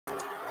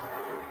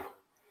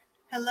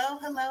Hello,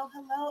 hello,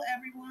 hello,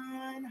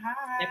 everyone.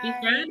 Happy Hi.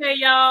 Friday,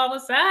 y'all.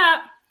 What's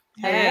up?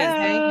 Hey, hey,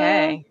 Hello.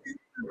 hey.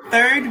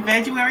 Third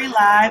February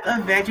live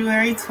of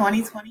February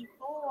 2024.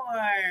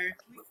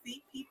 We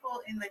see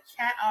people in the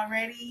chat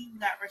already. We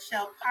got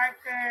Rochelle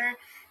Parker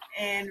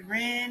and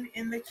Ren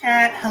in the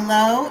chat.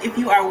 Hello. If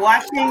you are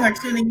watching or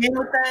tuning in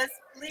with us,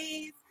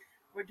 please.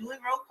 We're doing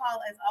roll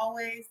call as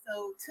always.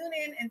 So tune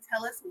in and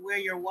tell us where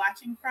you're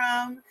watching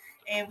from,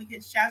 and we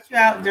can shout you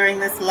out during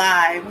this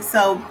live.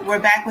 So we're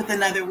back with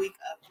another week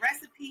of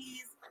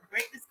recipes,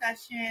 great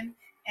discussion,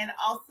 and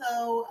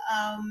also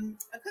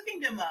a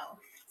cooking demo.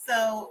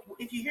 So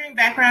if you're hearing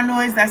background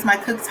noise, that's my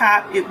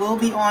cooktop. It will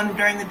be on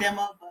during the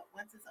demo, but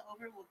once it's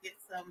over, we'll get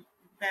some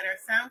better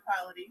sound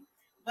quality.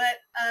 But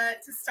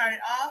to start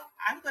it off,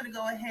 I'm going to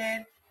go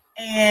ahead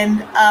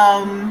and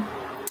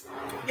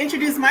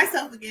introduce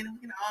myself again, and we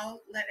can all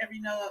let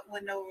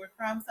everyone know where we're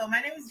from. So my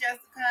name is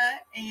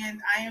Jessica,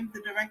 and I am the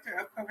Director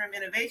of Program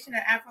Innovation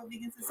at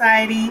Afro-Vegan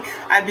Society.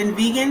 I've been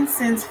vegan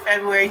since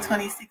February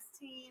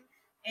 2016,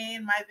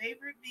 and my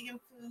favorite vegan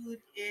food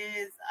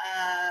is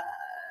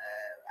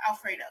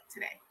Alfredo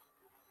today.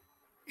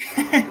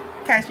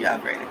 Cashew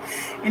Alfredo.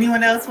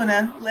 Anyone else want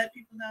to let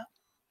people know?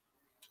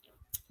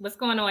 What's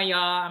going on, y'all?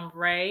 I'm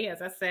Ray.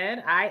 As I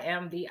said, I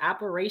am the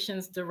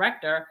Operations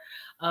Director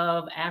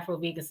of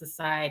Afro-Vegan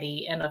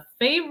Society, and a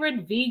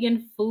favorite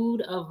vegan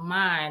food of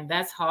mine.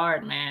 That's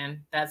hard,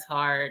 man. That's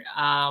hard.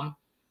 I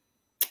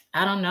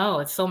don't know.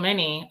 It's so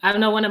many. I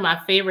know one of my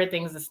favorite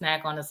things to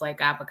snack on is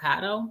like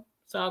avocado.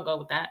 So I'll go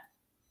with that.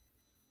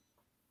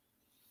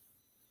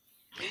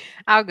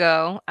 I'll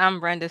go.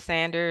 I'm Brenda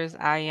Sanders.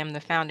 I am the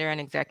founder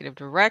and executive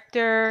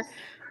director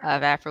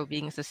of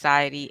Afro-Vegan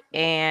Society.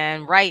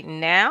 And right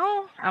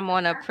now, I'm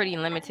on a pretty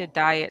limited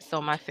diet,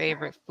 so my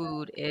favorite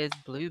food is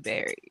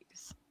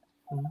blueberries.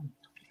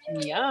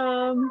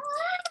 Yum.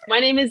 My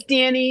name is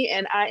Danny,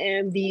 and I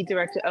am the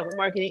Director of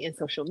Marketing and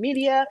Social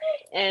Media.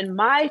 And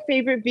my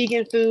favorite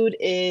vegan food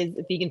is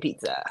vegan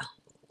pizza.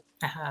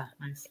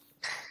 Nice.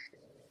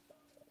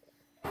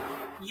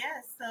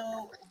 Yes,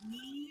 so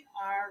we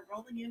are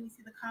rolling in. We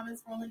see the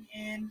comments rolling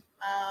in.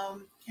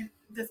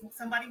 Does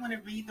somebody want to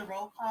read the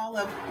roll call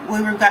of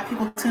where we've got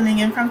people tuning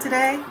in from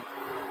today?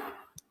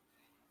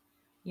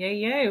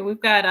 Yeah.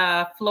 We've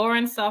got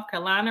Florence, South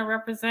Carolina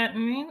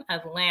representing,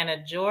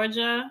 Atlanta,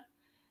 Georgia,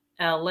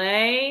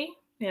 LA.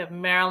 We have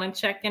Maryland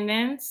checking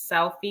in,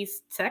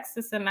 Southeast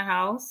Texas in the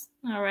house.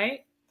 All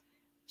right.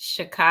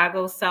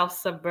 Chicago, South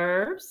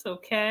Suburbs.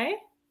 Okay.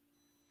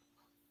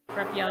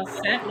 Prep y'all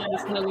set. Let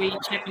us know where you're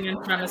checking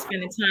in from and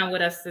spending time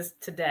with us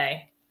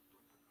today.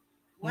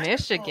 Wonderful.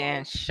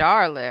 Michigan,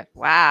 Charlotte.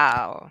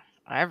 Wow.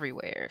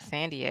 Everywhere.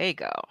 San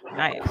Diego.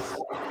 Nice.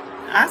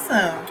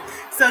 Awesome.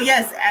 So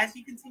yes, as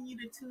you continue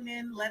to tune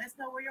in, let us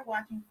know where you're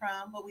watching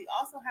from. But we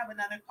also have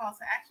another call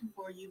to action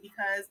for you,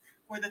 because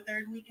for the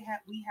third week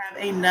we have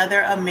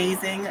another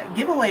amazing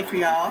giveaway for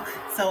y'all.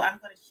 So I'm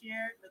going to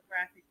share the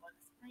graphic on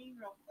the screen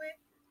real quick.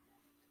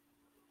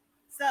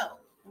 So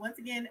once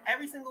again,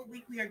 every single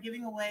week we are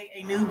giving away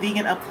a new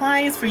vegan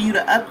appliance for you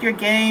to up your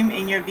game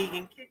in your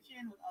vegan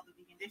kitchen with all the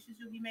vegan dishes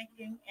you'll be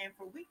making. And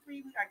for week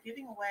 3, we are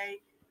giving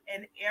away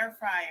an air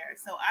fryer.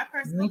 So I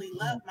personally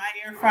love my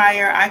air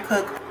fryer. I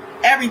cook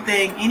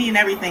everything, any and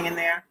everything in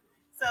there.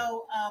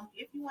 So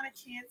if you want a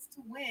chance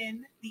to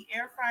win the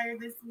air fryer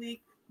this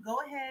week,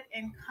 go ahead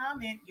and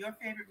comment your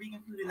favorite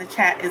vegan food in the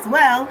chat as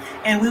well.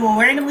 And we will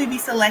randomly be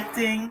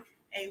selecting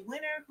a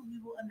winner who we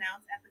will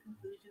announce at the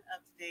conclusion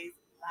of today's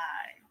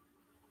live.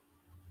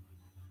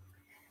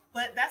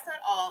 But that's not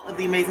all of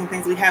the amazing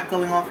things we have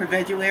going on for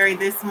February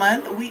this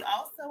month. We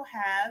also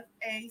have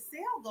a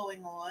sale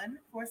going on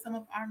for some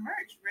of our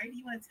merch. Ray, do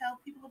you want to tell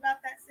people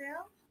about that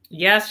sale?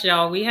 Yes,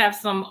 y'all. We have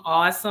some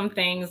awesome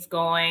things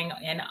going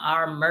in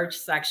our merch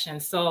section.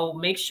 So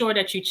make sure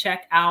that you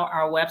check out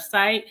our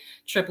website,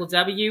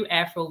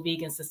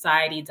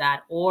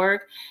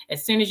 www.afrovegansociety.org.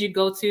 As soon as you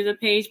go to the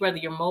page, whether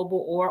you're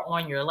mobile or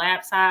on your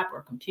laptop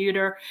or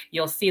computer,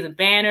 you'll see the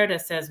banner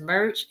that says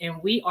merch,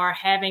 and we are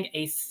having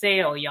a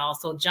sale, y'all.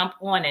 So jump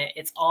on it.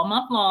 It's all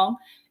month long.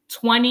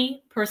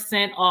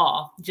 20%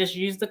 off. Just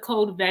use the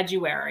code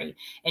Veguary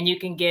and you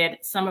can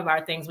get some of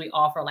our things we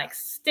offer, like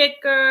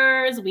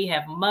stickers. We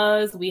have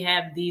mugs. We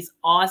have these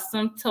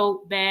awesome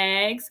tote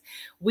bags.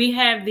 We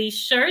have these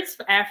shirts,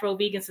 for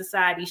Afro-Vegan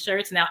Society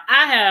shirts. Now,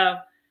 I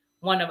have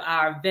one of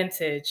our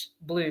vintage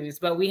blues,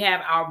 but we have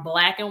our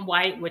black and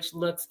white, which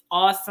looks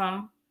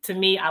awesome. To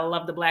me, I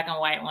love the black and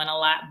white one a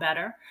lot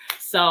better.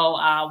 So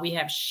we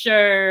have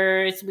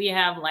shirts, we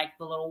have like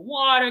the little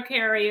water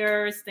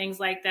carriers, things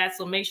like that.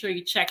 So make sure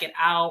you check it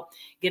out.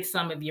 Get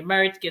some of your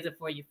merch, get it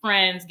for your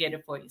friends, get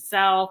it for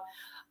yourself.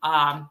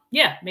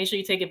 Make sure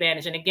you take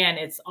advantage. And again,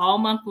 it's all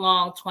month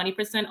long,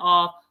 20%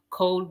 off,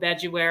 code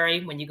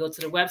Veguary. When you go to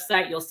the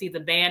website, you'll see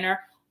the banner,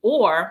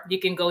 or you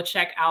can go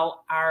check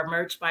out our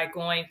merch by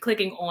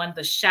clicking on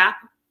the shop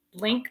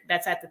link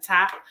that's at the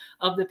top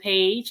of the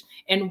page.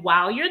 And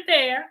while you're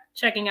there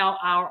checking out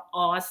our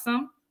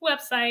awesome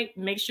website,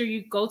 make sure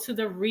you go to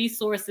the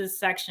resources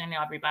section,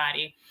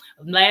 everybody.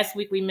 Last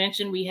week we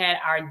mentioned we had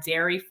our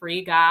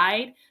dairy-free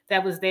guide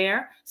that was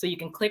there. So you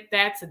can click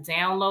that to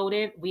download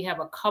it. We have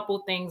a couple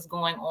things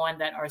going on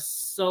that are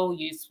so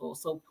useful.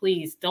 So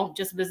please don't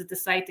just visit the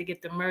site to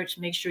get the merch.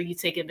 Make sure you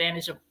take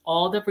advantage of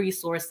all the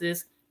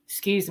resources,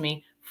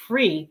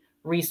 free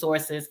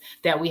resources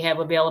that we have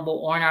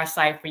available on our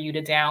site for you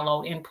to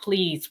download. And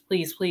please,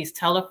 please, please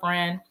tell a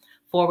friend,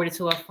 forward it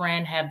to a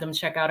friend, have them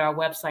check out our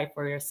website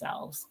for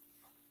yourselves.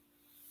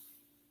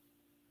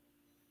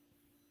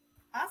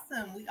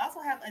 Awesome. We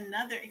also have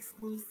another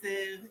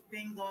exclusive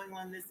thing going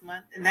on this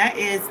month, and that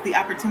is the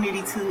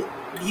opportunity to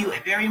view a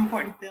very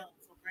important film.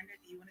 So Brenda,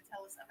 do you want to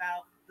tell us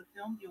about the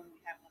film viewing we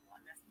have going on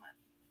this month?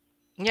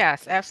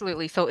 Yes,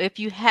 absolutely. So if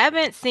you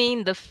haven't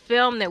seen the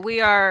film that we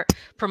are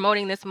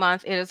promoting this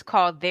month, it is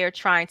called They're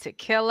Trying to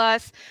Kill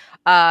Us.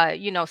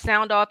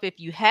 Sound off if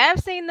you have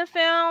seen the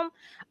film,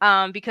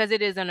 because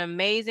it is an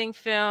amazing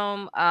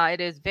film. It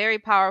is very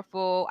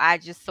powerful. I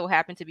just so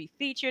happen to be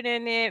featured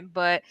in it,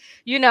 but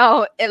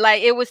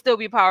it would still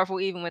be powerful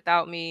even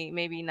without me.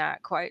 Maybe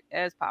not quite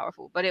as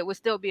powerful, but it would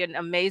still be an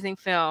amazing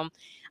film.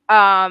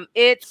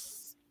 It's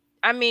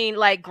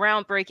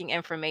groundbreaking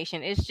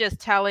information. It's just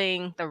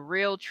telling the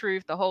real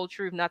truth, the whole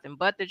truth, nothing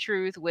but the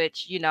truth,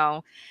 which,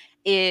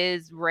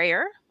 is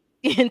rare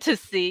to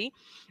see.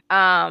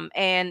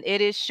 And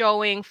it is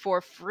showing for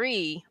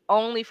free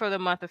only for the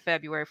month of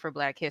February for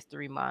Black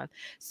History Month.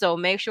 So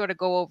make sure to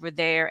go over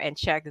there and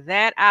check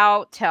that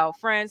out. Tell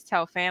friends,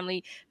 tell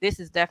family. This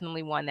is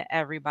definitely one that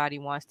everybody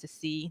wants to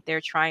see.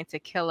 They're trying to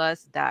kill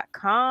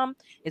us.com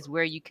is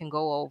where you can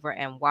go over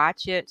and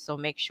watch it. So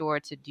make sure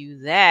to do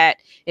that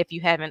if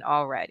you haven't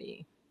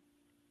already.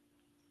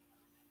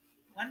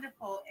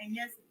 Wonderful. And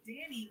yes,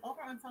 Danny,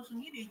 over on social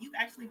media, you've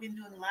actually been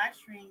doing live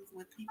streams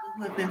with people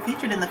who have been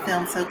featured in the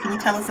film. So can you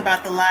tell us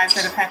about the lives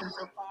that have happened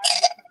so far?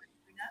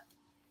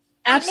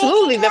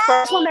 Absolutely. The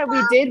first one that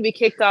we did, we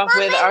kicked off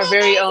with our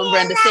very own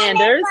Brenda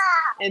Sanders.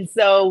 And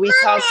so we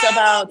talked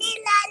about,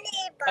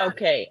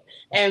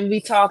 and we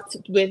talked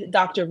with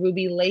Dr.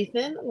 Ruby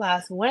Lathan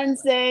last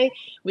Wednesday.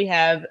 We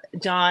have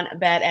John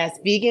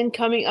Badass Vegan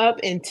coming up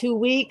in 2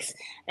 weeks.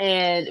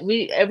 And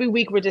every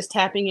week we're just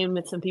tapping in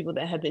with some people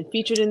that have been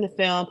featured in the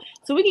film,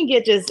 so we can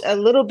get just a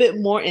little bit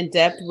more in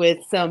depth with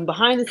some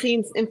behind the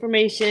scenes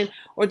information,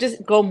 or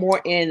just go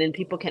more in and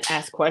people can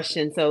ask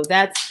questions. So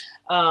that's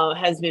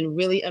has been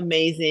really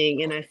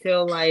amazing. And I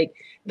feel like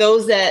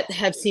those that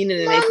have seen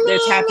it and they're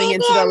tapping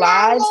into the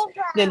lives,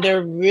 then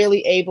they're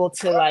really able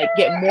to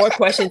get more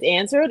questions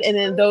answered. And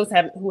then those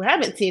who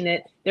haven't seen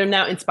it, they're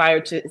now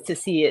inspired to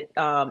see it,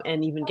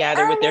 and even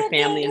gather with their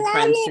family and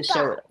friends to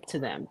show it to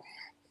them.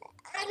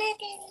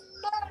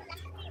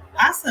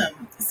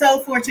 Awesome. So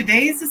for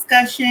today's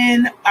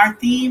discussion, our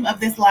theme of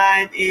this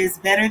live is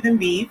better than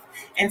beef.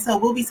 And so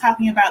we'll be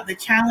talking about the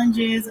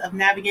challenges of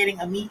navigating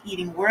a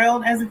meat-eating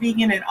world as a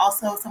vegan, and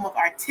also some of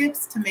our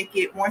tips to make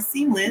it more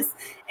seamless.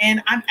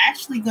 And I'm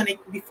actually going to,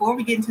 before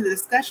we get into the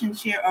discussion,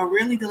 share a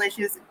really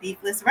delicious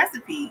beefless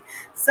recipe.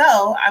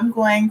 So I'm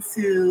going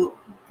to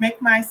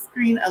make my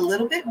screen a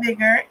little bit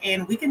bigger,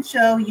 and we can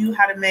show you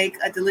how to make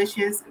a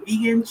delicious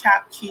vegan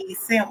chopped cheese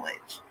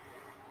sandwich.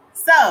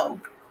 So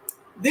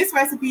this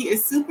recipe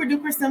is super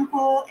duper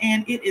simple,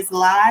 and it is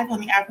live on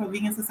the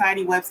Afro-Vegan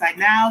Society website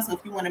now. So if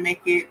you want to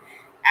make it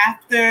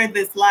after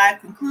this live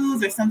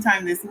concludes or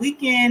sometime this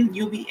weekend,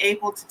 you'll be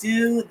able to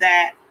do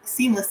that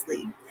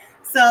seamlessly.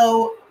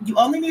 So you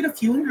only need a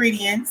few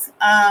ingredients.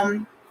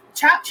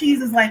 Chopped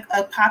cheese is like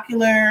a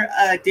popular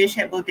dish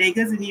at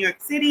bodegas in New York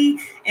City,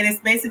 and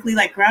it's basically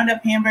like ground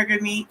up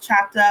hamburger meat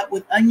chopped up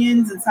with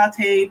onions and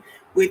sauteed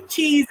with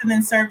cheese, and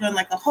then served on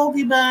like a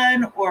hoagie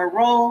bun or a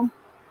roll.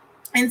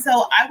 And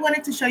so I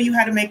wanted to show you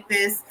how to make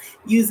this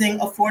using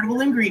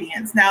affordable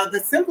ingredients. Now, the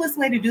simplest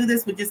way to do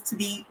this would just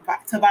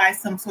to buy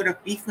some sort of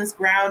beefless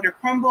ground or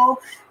crumble,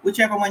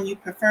 whichever one you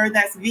prefer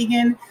that's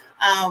vegan,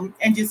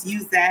 and just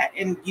use that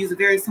and use a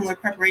very similar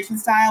preparation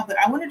style. But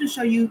I wanted to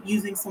show you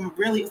using some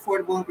really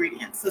affordable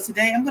ingredients. So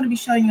today I'm going to be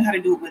showing you how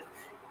to do it with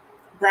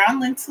brown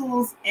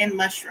lentils and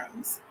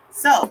mushrooms.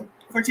 So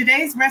for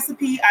today's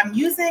recipe, I'm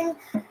using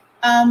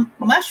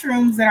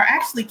mushrooms that are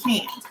actually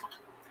canned.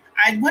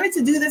 I wanted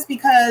to do this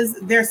because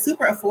they're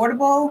super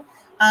affordable.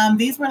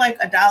 These were like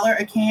 $1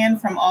 a can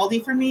from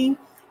Aldi for me.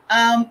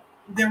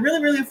 They're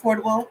really, really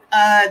affordable.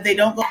 They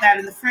don't go bad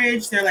in the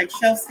fridge. They're like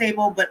shelf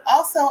stable, but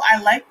also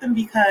I like them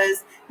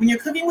because when you're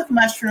cooking with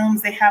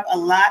mushrooms, they have a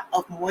lot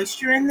of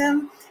moisture in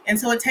them. And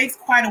so it takes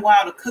quite a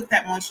while to cook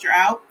that moisture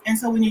out. And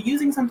so when you're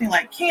using something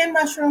like canned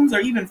mushrooms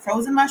or even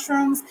frozen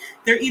mushrooms,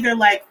 they're either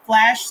like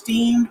flash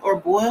steamed or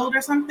boiled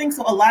or something.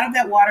 So a lot of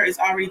that water is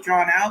already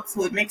drawn out.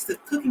 So it makes the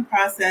cooking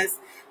process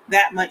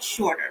that much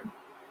shorter.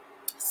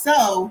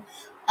 So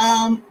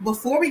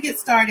before we get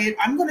started,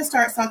 I'm going to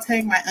start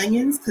sauteing my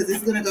onions because this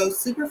is going to go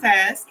super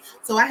fast.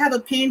 So I have a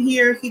pan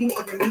here heating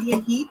over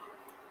medium heat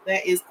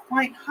that is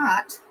quite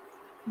hot.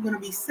 I'm going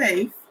to be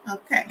safe.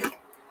 Okay.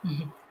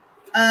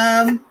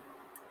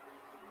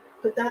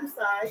 Put that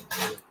aside.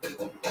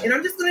 And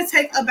I'm just going to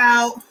take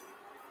about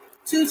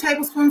 2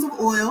 tablespoons of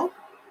oil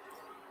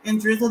and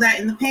drizzle that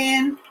in the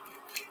pan.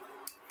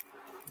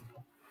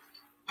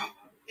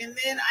 And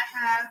then I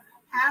have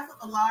half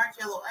of a large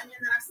yellow onion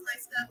that I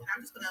sliced up, and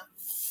I'm just gonna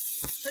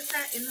put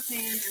that in the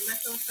pan and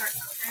let those start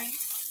sauteing.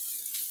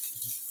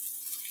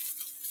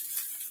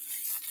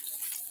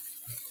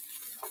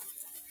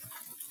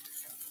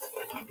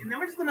 And then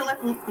we're just gonna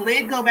let the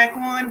lid go back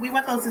on. We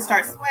want those to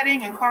start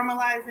sweating and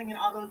caramelizing and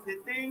all those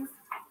good things.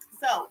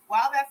 So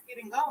while that's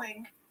getting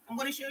going, I'm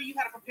gonna show you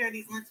how to prepare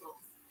these lentils.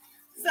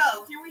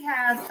 So here we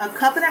have 1.5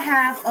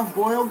 cups of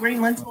boiled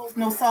green lentils,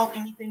 no salt,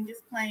 anything,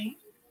 just plain.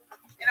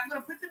 And I'm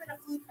gonna put them in a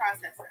food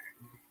processor.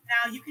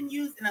 Now you can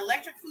use an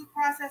electric food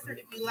processor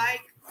if you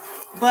like,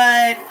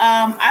 but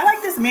I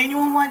like this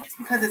manual one just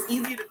because it's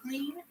easier to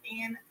clean,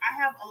 and I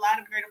have a lot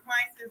of great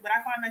appliances, but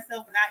I find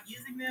myself not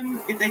using them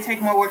if they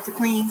take more work to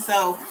clean.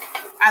 So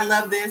I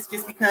love this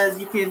just because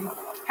you can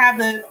have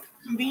the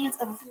convenience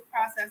of a food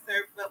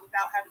processor, but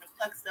without having to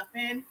plug stuff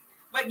in.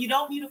 But you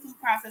don't need a food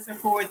processor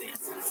for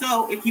this.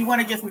 So if you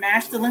want to just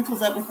mash the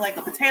lentils up with like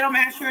a potato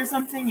masher or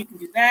something, you can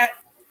do that.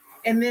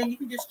 And then you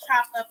can just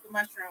chop up the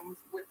mushrooms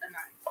with a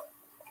knife.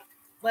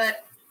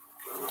 But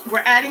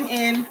we're adding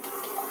in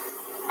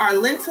our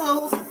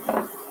lentils,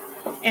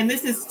 and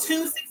this is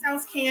 2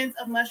 6-ounce cans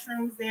of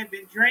mushrooms. They have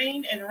been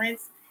drained and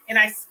rinsed, and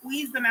I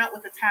squeezed them out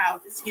with a towel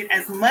just to get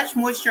as much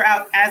moisture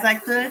out as I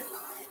could.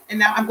 And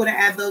now I'm going to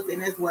add those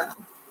in as well.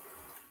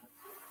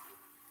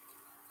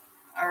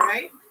 All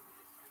right.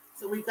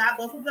 So we've got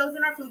both of those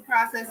in our food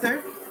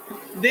processor.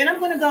 Then I'm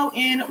going to go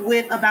in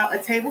with about a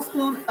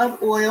tablespoon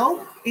of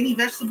oil, any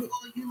vegetable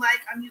oil you like.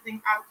 I'm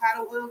using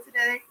avocado oil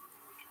today.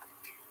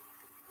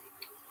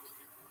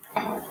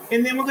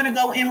 And then we're going to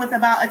go in with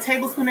about 1.5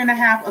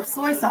 tablespoons of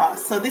soy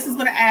sauce. So this is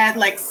going to add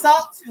like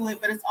salt to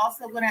it, but it's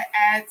also going to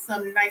add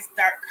some nice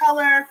dark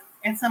color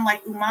and some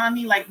like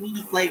umami, like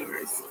meaty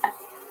flavors.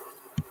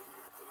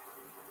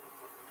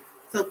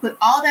 So put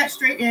all that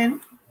straight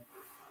in.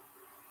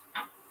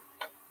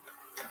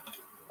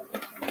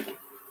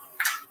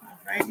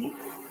 Alrighty.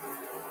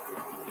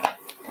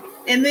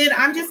 And then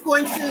I'm just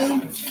going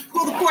to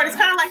pull the cord. It's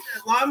kind of like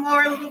a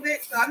lawnmower a little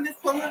bit. So I'm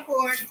just pulling the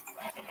cord.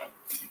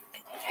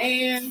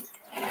 And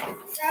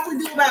probably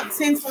do about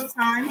 10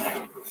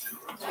 times.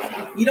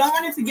 You don't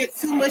want it to get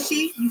too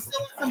mushy. You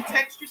still want some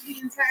texture to be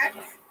intact,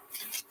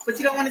 but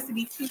you don't want it to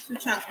be too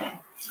chunky.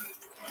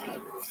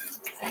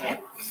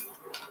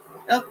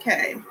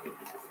 Okay.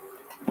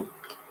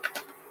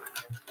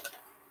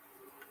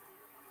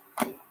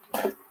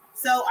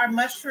 So our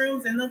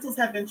mushrooms and lentils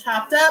have been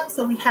chopped up.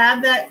 So we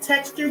have that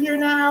texture here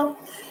now,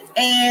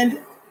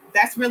 and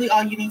that's really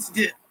all you need to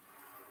do.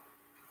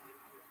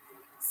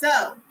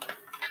 So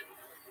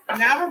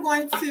now we're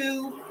going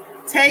to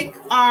take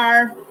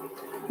our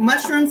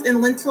mushrooms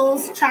and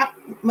lentils, chopped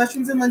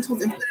mushrooms and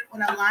lentils, and put it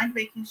on a lined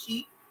baking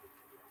sheet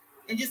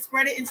and just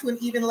spread it into an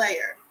even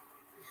layer.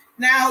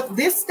 Now,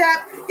 this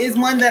step is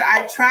one that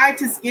I tried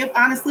to skip,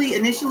 honestly.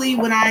 Initially,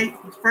 when I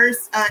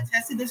first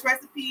tested this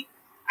recipe,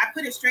 I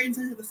put it straight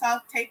into the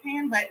saute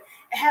pan, but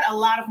it had a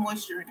lot of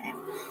moisture in it.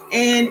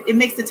 And it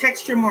makes the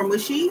texture more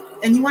mushy,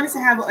 and you want it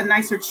to have a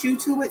nicer chew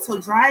to it, so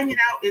drying it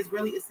out is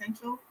really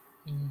essential.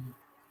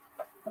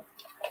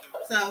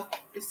 So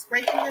just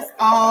scraping this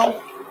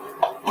all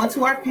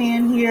onto our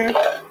pan here.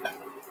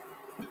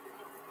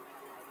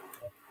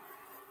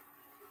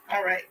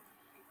 All right.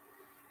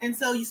 And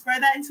so you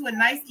spread that into a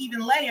nice even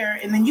layer,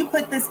 and then you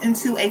put this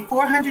into a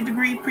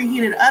 400-degree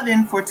preheated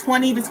oven for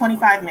 20 to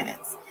 25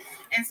 minutes.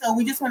 And so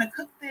we just want to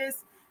cook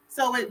this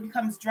so it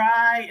becomes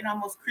dry and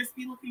almost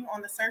crispy looking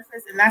on the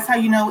surface. And that's how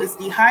you know it's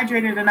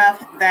dehydrated enough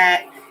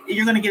that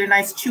you're going to get a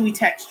nice chewy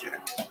texture.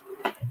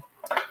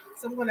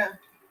 So I'm going to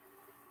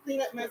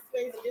clean up my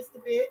space just a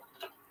bit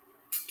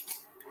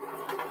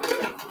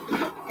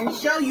and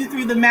show you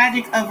through the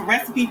magic of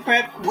recipe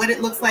prep what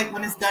it looks like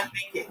when it's done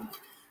baking.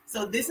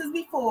 So this is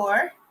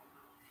before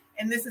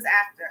and this is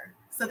after.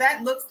 So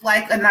that looks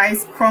like a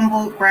nice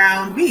crumbled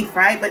ground beef,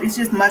 right? But it's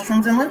just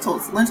mushrooms and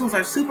lentils. Lentils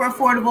are super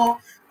affordable,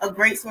 a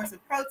great source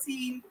of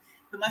protein.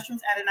 The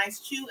mushrooms add a nice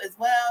chew as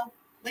well.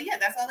 But yeah,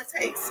 that's all it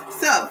takes.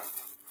 So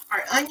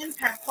our onions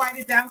have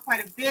quieted down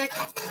quite a bit.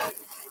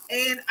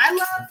 And I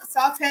love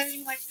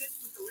sauteing like this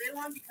with the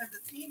lid on because the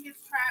steam gets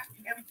trapped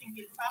and everything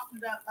gets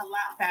softened up a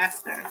lot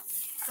faster.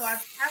 So I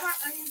have our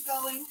onions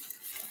going,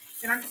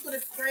 and I'm just going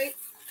to scrape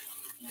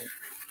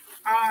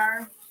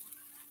our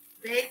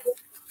baked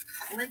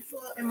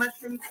lentil and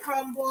mushroom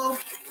crumble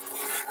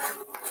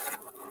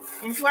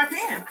into our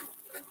pan.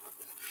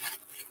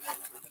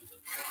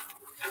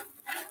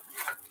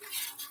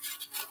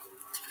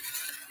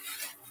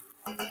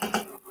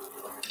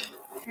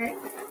 Okay.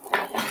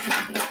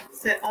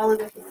 Set all of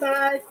this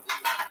aside.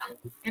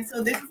 And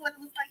so this is what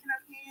it looks like in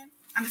our pan.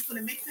 I'm just going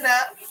to mix it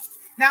up.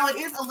 Now it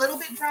is a little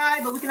bit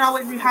dry, but we can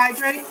always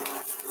rehydrate.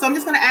 So I'm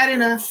just going to add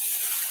in a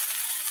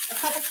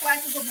couple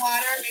splashes of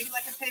water, maybe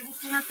like a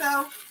tablespoon or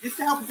so, just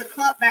to help it to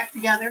clump back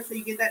together so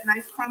you get that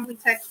nice crumbly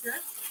texture.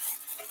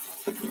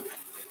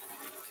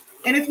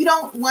 And if you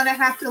don't want to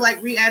have to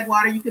like re-add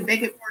water, you can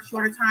bake it for a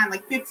shorter time,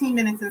 like 15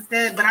 minutes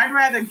instead. But I'd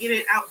rather get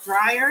it out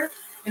drier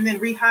and then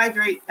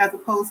rehydrate as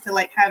opposed to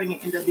like having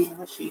it end up being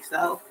mushy.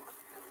 So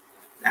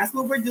that's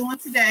what we're doing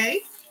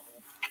today.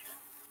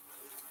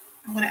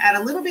 I'm going to add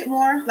a little bit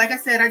more. Like I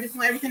said, I just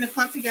want everything to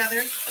clump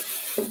together.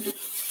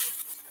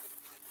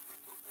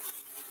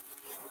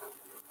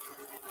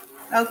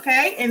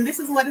 Okay, and this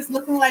is what it's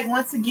looking like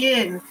once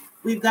again.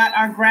 We've got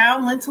our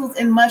ground lentils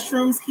and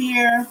mushrooms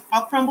here,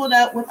 all crumbled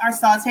up with our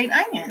sauteed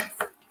onions.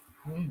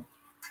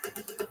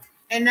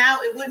 And now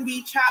it wouldn't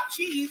be chopped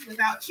cheese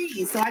without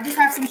cheese. So I just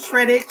have some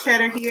shredded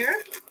cheddar here.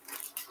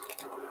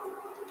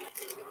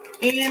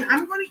 And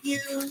I'm going to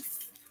use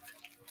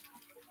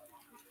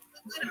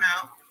a good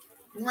amount.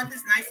 We want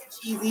this nice and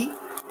cheesy.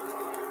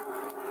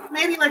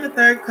 Maybe like a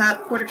third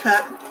cup, quarter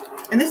cup.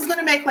 And this is going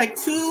to make like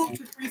 2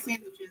 to 3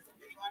 sandwiches,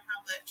 depending on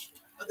how much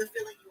of the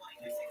filling you want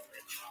in your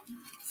sandwich.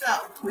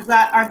 So we've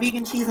got our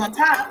vegan cheese on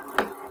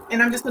top.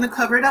 And I'm just going to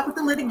cover it up with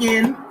the lid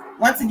again.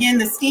 Once again,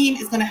 the steam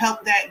is going to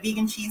help that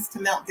vegan cheese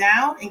to melt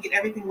down and get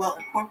everything well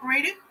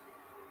incorporated.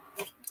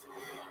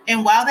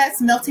 And while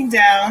that's melting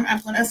down, I'm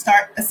going to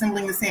start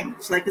assembling the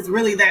sandwich. Like, it's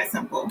really that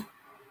simple.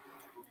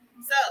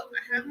 So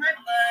I have my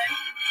bun.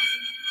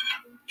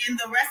 In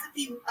the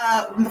recipe,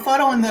 in the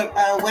photo on the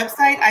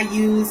website, I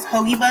use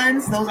hoagie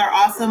buns. Those are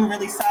awesome,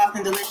 really soft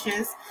and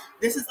delicious.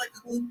 This is like a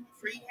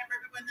gluten-free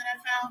hamburger bun that I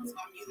found, so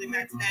I'm using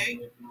that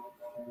today.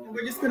 And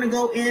we're just going to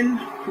go in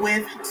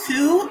with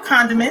 2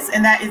 condiments,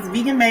 and that is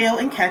vegan mayo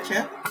and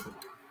ketchup.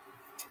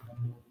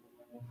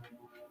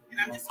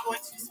 And I'm just going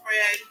to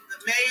spread the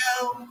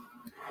mayo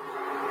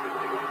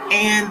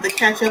and the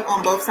ketchup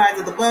on both sides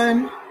of the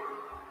bun.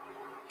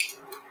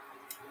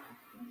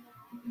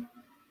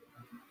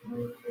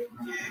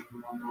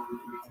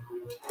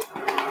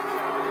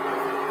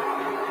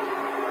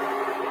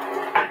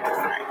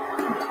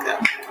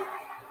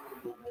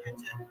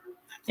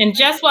 And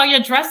just while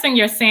you're dressing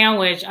your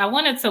sandwich, I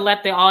wanted to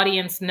let the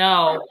audience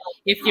know,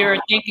 if you're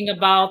thinking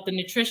about the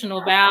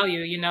nutritional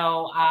value, you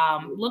know,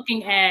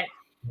 looking at,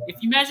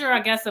 if you measure, I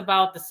guess,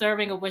 about the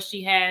serving of what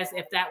she has,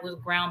 if that was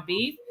ground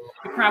beef,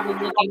 you're probably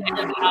looking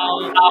at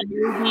about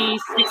maybe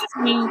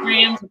 16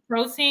 grams of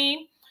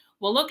protein.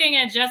 Well, looking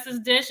at Jess's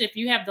dish, if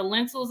you have the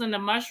lentils and the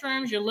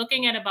mushrooms, you're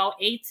looking at about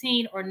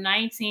 18 or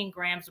 19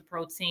 grams of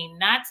protein.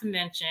 Not to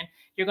mention,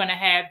 you're going to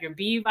have your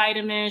B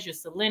vitamins, your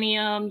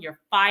selenium, your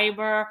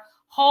fiber,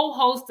 whole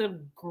host of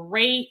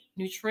great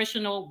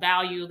nutritional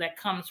value that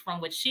comes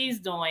from what she's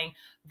doing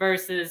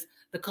versus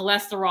the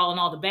cholesterol and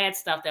all the bad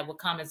stuff that will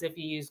come as if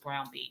you use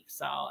ground beef.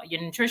 So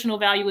your nutritional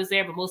value is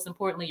there, but most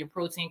importantly, your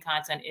protein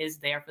content is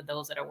there for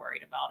those that are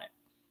worried about it.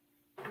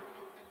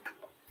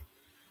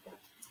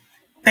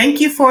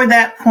 Thank you for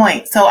that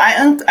point. So I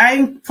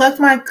unplugged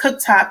my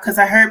cooktop because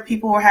I heard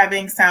people were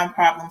having sound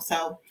problems.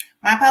 So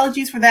my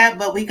apologies for that,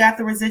 but we got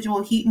the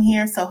residual heat in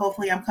here. So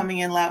hopefully I'm coming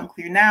in loud and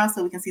clear now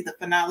so we can see the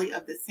finale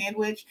of this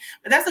sandwich.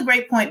 But that's a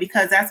great point,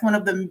 because that's one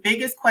of the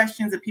biggest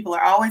questions that people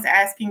are always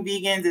asking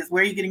vegans is,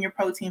 where are you getting your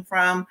protein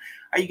from?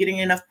 Are you getting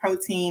enough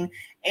protein?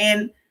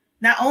 And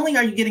not only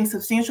are you getting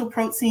substantial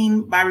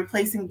protein by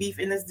replacing beef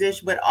in this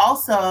dish, but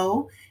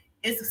also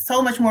it's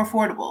so much more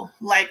affordable.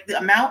 Like, the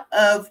amount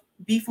of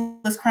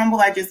beefless crumble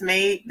I just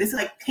made, this is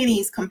like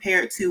pennies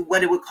compared to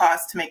what it would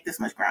cost to make this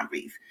much ground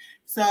beef.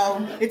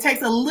 So it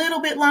takes a little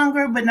bit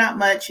longer, but not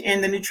much.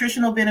 And the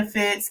nutritional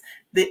benefits,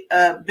 the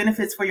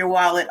benefits for your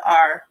wallet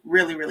are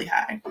really, really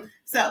high.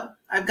 So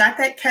I've got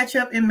that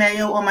ketchup and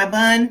mayo on my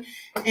bun.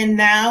 And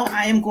now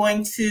I am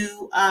going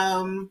to,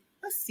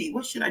 let's see,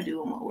 what should I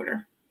do in my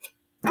order?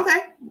 Okay,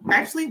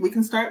 actually, we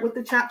can start with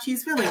the chopped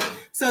cheese filling.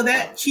 So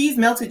that cheese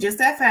melted just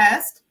that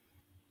fast.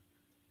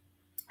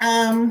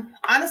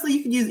 Honestly,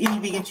 you could use any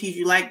vegan cheese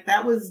you like.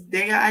 That was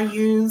Bodega I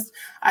used.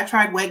 I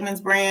tried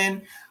Wegmans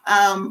brand.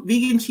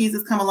 Vegan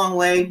cheeses come a long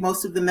way.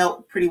 Most of them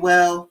melt pretty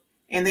well,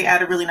 and they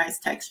add a really nice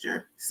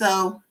texture.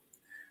 So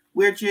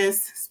we're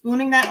just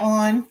spooning that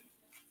on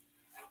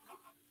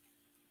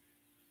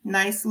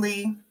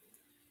nicely.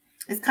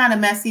 It's kind of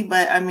messy,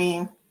 but I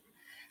mean,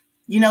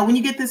 you know, when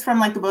you get this from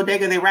like the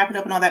bodega, they wrap it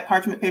up in all that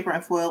parchment paper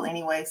and foil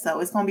anyway.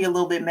 So it's going to be a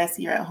little bit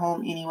messier at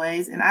home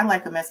anyways. And I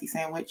like a messy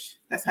sandwich.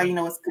 That's how you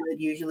know it's good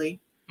usually.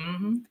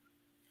 Mm-hmm.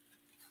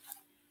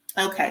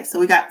 Okay, so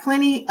we got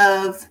plenty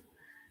of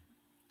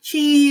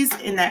cheese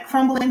and that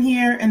crumble in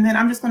here. And then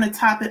I'm just going to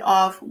top it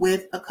off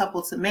with a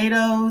couple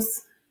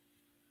tomatoes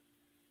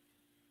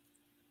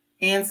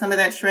and some of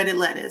that shredded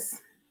lettuce.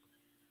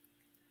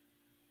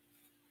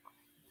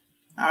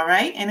 All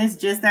right, and it's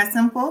just that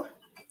simple.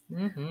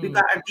 Mm-hmm. We've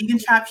got our vegan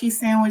chopped cheese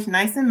sandwich,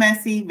 nice and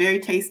messy, very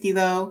tasty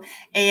though.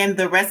 And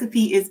the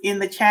recipe is in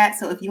the chat.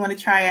 So if you want to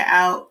try it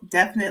out,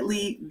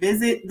 definitely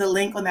visit the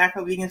link on the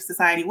Afro-Vegan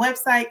Society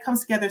website.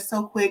 Comes together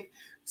so quick,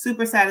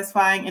 super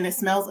satisfying, and it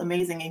smells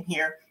amazing in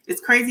here.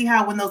 It's crazy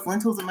how when those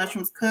lentils and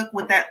mushrooms cook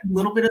with that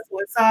little bit of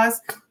soy sauce,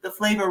 the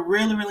flavor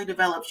really, really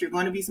develops. You're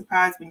going to be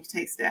surprised when you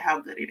taste it, how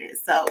good it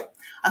is. So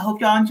I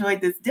hope y'all enjoyed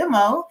this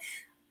demo.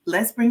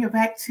 Let's bring it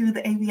back to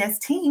the AVS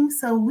team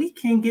so we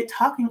can get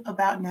talking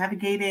about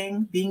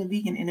navigating being a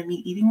vegan in a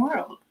meat-eating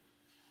world.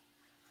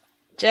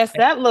 Jess,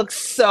 that looks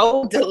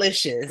so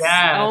delicious.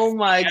 Yes. Oh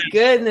my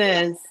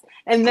goodness.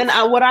 And then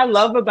what I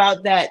love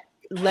about that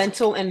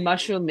lentil and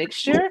mushroom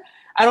mixture,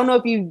 I don't know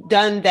if you've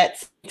done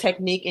that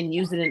technique and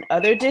used it in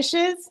other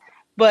dishes,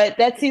 but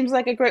that seems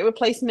like a great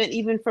replacement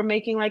even for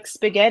making like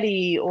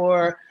spaghetti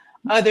or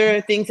other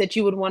things that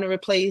you would want to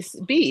replace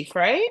beef,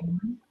 right?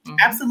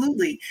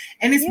 Absolutely.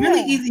 And it's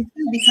really easy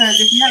too, because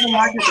if you have a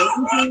larger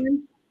baking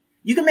pan,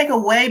 you can make a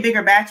way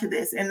bigger batch of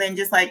this and then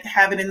just like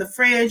have it in the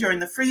fridge or in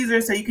the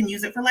freezer so you can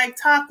use it for like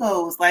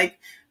tacos, like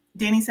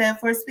Danny said,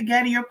 for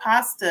spaghetti or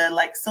pasta.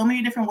 Like so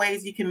many different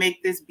ways you can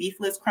make this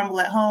beefless crumble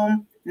at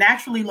home,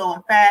 naturally low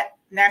in fat,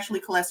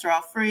 naturally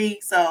cholesterol free.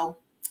 So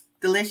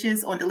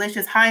delicious,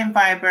 high in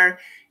fiber,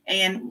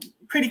 and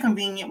pretty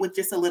convenient with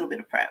just a little bit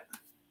of prep.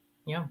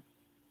 Yeah.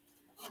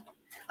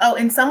 Oh,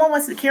 and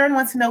Karen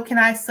wants to know, can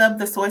I sub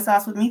the soy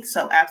sauce with meat?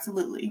 So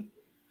absolutely.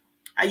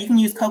 You can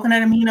use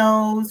coconut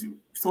aminos,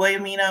 soy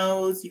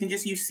aminos. You can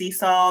just use sea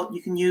salt.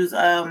 You can use,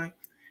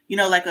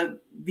 like a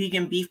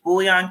vegan beef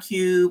bouillon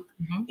cube.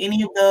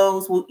 Any of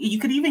those. Well, you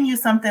could even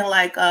use something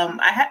like,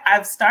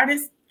 I've started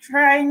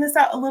trying this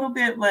out a little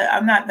bit, but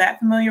I'm not that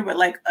familiar with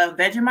like a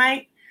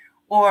Vegemite.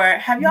 Or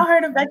have y'all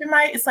heard of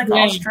Vegemite? It's like an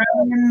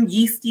Australian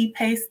yeasty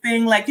paste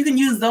thing. Like you can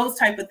use those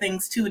type of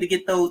things too to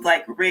get those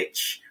like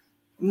rich,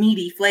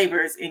 meaty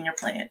flavors in your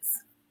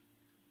plants.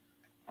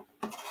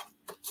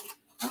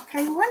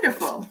 Okay,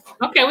 wonderful.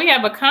 Okay, we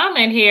have a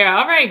comment here.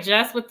 All right,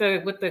 Jess, with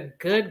the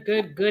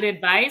good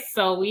advice.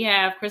 So we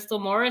have Crystal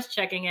Morris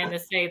checking in to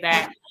say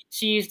that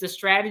she used the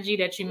strategy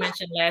that you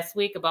mentioned last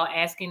week about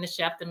asking the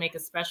chef to make a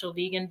special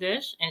vegan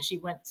dish, and she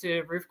went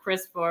to Ruth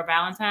Chris for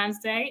Valentine's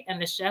Day,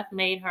 and the chef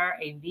made her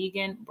a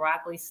vegan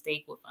broccoli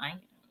steak with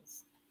onions.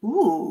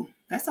 Ooh,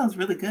 that sounds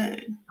really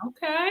good.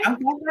 Okay. I'm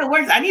glad that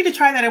works. I need to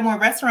try that at more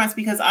restaurants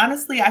because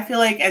honestly, I feel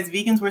like as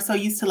vegans, we're so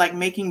used to like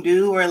making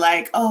do or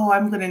like, oh,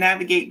 I'm going to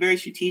navigate very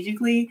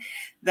strategically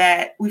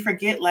that we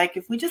forget like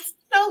if we just,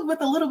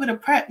 with a little bit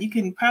of prep, you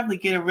can probably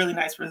get a really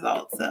nice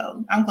result.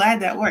 So I'm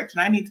glad that worked.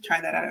 And I need to try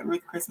that out at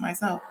Ruth Chris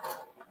myself.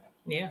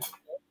 Yeah.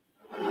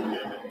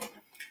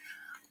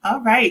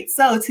 All right.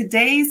 So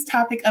today's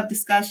topic of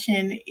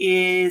discussion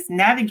is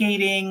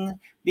navigating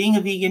being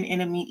a vegan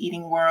in a meat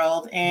eating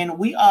world. And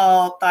we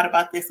all thought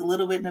about this a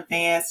little bit in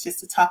advance just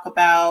to talk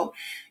about,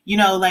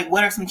 like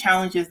what are some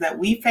challenges that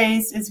we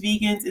face as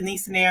vegans in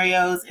these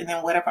scenarios, and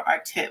then whatever our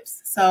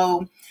tips.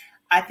 So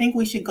I think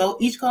we should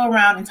each go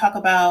around and talk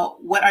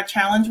about what our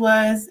challenge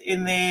was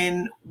and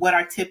then what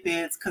our tip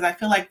is, because I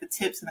feel like the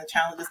tips and the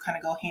challenges kind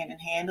of go hand in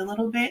hand a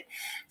little bit.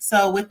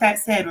 So with that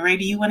said, Ray,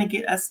 do you want to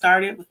get us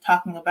started with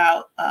talking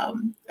about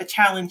a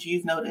challenge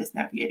you've noticed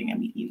navigating a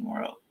meat eating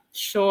world?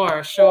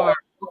 Sure.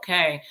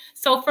 Okay.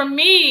 So for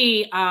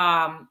me,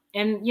 and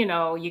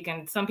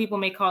some people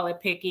may call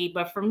it picky,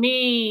 but for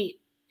me,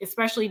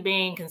 especially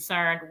being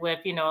concerned with,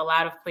 a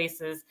lot of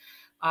places,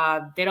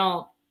 they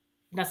don't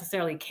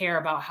necessarily care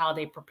about how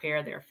they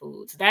prepare their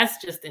foods.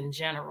 That's just in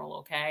general.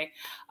 Okay.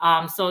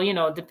 So,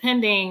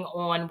 depending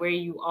on where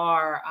you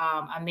are,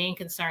 a main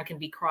concern can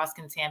be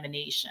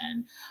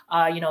cross-contamination.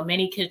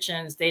 Many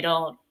kitchens, they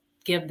don't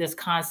give this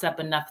concept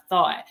enough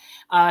thought.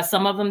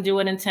 Some of them do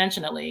it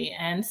intentionally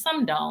and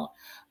some don't.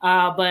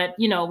 But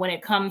when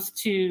it comes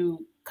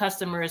to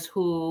customers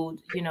who,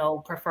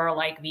 prefer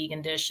like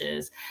vegan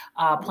dishes,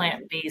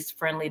 plant-based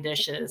friendly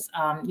dishes,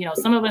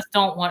 some of us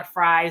don't want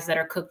fries that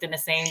are cooked in the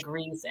same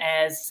grease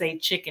as, say,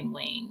 chicken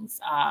wings.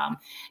 I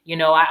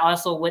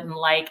also wouldn't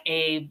like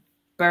a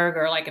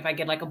burger, like if I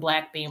get like a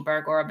black bean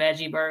burger or a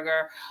veggie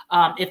burger,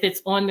 if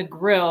it's on the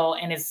grill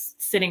and it's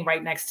sitting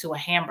right next to a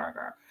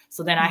hamburger.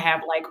 So then I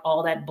have like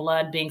all that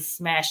blood being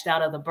smashed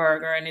out of the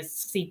burger and it's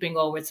seeping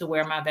over to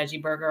where my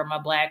veggie burger or my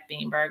black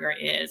bean burger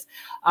is.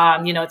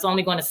 It's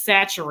only going to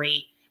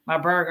saturate my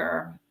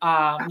burger,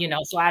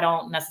 so I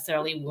don't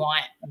necessarily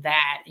want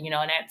that, and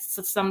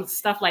that's some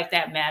stuff like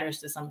that matters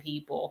to some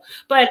people.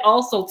 But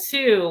also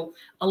too,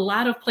 a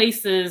lot of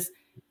places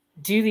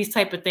do these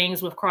type of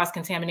things with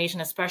cross-contamination,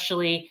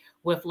 especially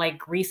with like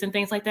grease and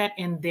things like that,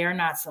 and they're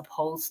not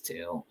supposed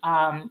to.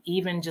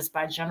 Even just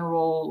by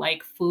general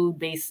like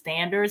food-based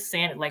standards,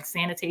 like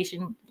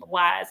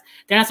sanitation-wise,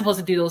 they're not supposed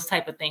to do those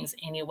type of things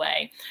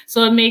anyway.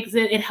 So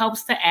it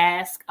helps to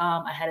ask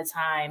ahead of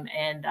time,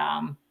 and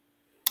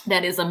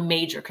that is a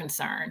major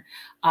concern,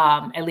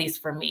 at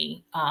least for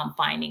me,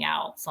 finding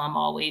out. So I'm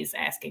always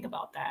asking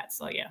about that.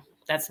 So yeah,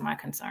 that's my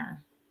concern.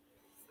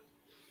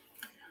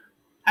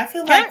 I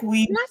feel like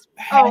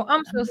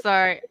I'm so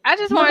sorry. I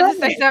just wanted to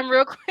say something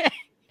real quick.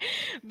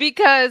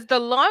 Because the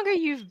longer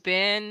you've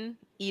been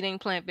eating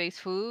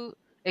plant-based food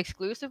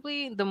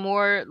exclusively, the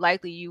more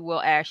likely you will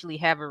actually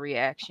have a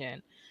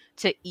reaction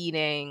to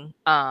eating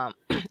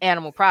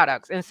animal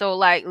products. And so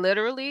like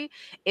literally,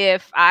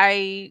 if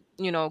I,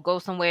 go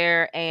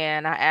somewhere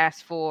and I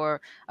ask for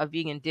a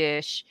vegan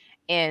dish,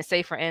 and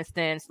say for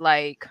instance,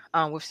 like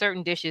with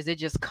certain dishes, it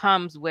just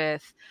comes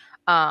with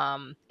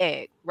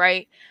egg,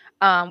 right?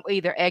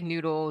 Either egg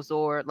noodles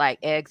or like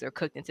eggs are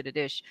cooked into the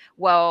dish.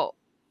 Well,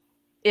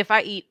 if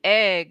I eat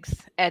eggs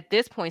at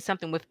this point,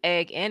 something with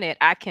egg in it,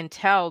 I can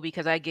tell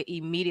because I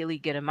immediately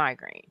get a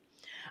migraine.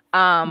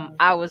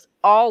 I was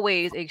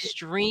always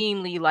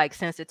extremely like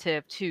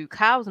sensitive to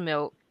cow's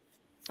milk,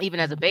 even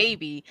as a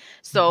baby.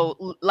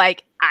 So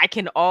like I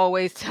can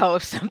always tell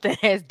if something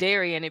has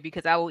dairy in it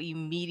because I will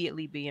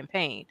immediately be in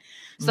pain.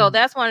 So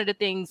that's one of the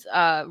things,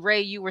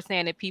 Ray, you were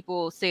saying that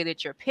people say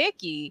that you're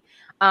picky.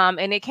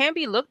 And it can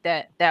be looked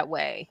at that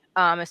way,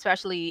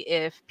 especially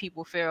if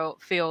people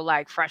feel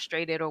like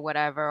frustrated or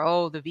whatever,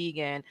 oh, the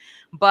vegan.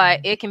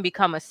 But it can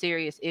become a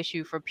serious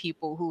issue for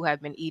people who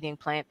have been eating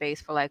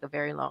plant-based for like a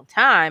very long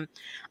time.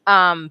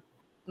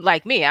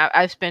 Like me,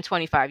 I've spent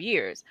 25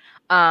 years.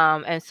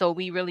 And so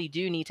we really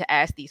do need to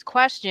ask these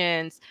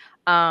questions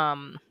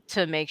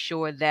to make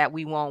sure that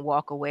we won't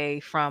walk away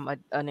from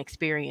an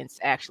experience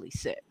actually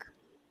sick.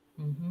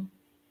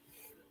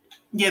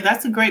 Yeah,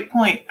 that's a great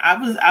point. I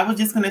was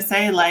just gonna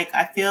say, like,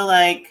 I feel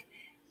like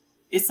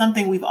it's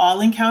something we've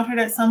all encountered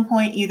at some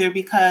point, either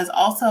because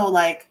also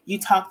like you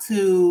talk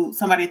to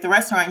somebody at the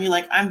restaurant and you're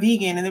like, I'm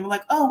vegan. And they were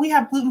like, oh, we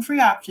have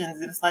gluten-free options.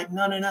 And it's like,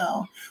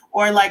 no.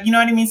 Or like, you know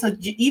what I mean? So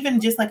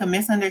even just like a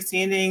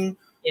misunderstanding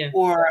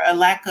or a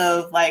lack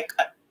of like,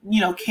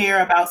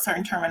 care about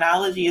certain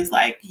terminology is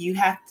like, you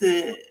have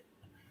to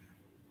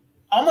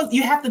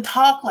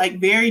talk like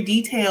very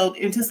detailed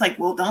and just like,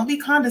 well, don't be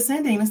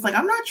condescending. It's like,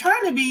 I'm not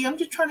trying to be, I'm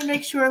just trying to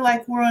make sure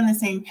like we're on the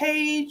same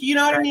page. You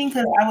know what I mean?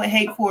 Because I would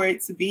hate for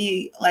it to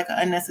be like an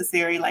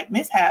unnecessary like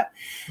mishap.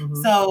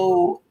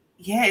 So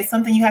yeah, it's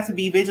something you have to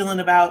be vigilant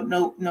about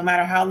no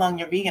matter how long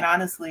you're vegan,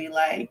 honestly.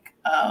 Like,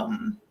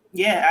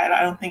 I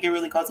don't think it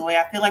really goes away.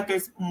 I feel like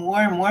there's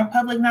more and more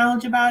public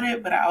knowledge about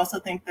it, but I also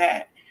think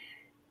that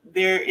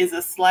there is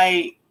a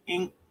slight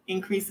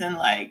increase in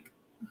like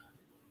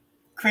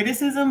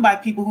criticism by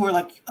people who are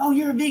like, oh,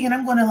 you're a vegan,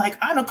 I'm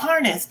a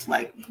carnist.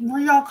 Like, were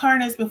y'all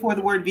carnists before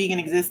the word vegan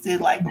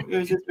existed? Like, it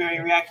was just very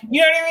reactionary.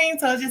 You know what I mean?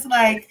 So it's just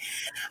like,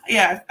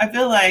 yeah, I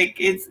feel like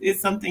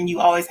it's something you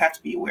always have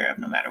to be aware of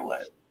no matter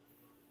what.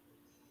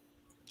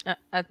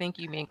 I think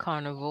you mean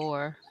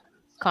carnivore.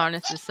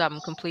 Carnist is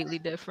something completely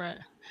different.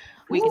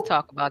 We can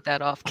talk about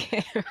that off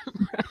camera.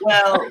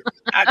 Well,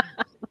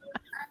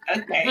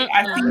 okay,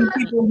 I've seen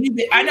people use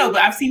it. I know,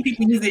 but I've seen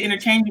people use it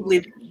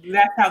interchangeably.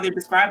 That's how they're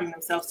describing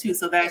themselves too.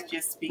 So that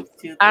just speaks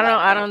to.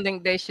 I don't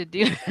think they should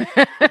do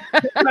that.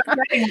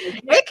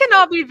 It can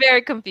all be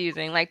very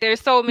confusing. Like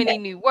there's so many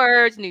new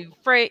words, new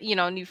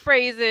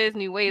phrases,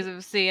 new ways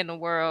of seeing the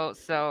world.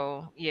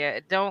 So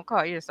yeah, don't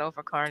call yourself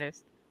a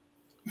carnist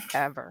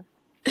ever.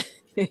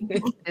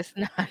 It's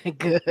not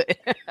good.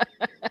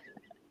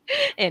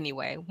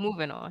 Anyway,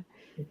 moving on.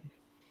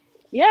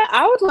 Yeah,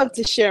 I would love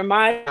to share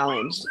my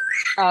challenge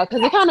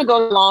because it kind of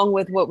goes along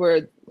with what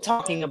we're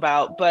talking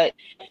about. But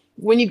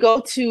when you go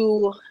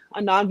to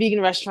a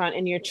non-vegan restaurant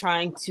and you're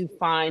trying to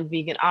find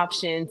vegan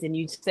options and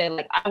you say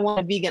like, I want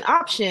a vegan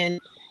option,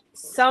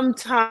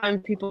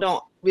 sometimes people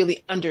don't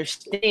really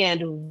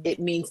understand what it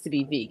means to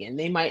be vegan.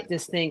 They might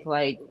just think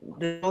like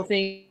the whole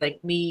thing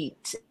like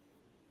meat,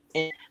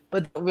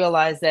 but don't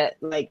realize that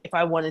like if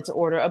I wanted to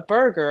order a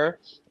burger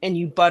and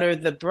you butter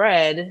the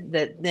bread,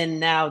 that then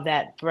now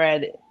that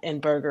bread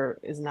and burger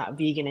is not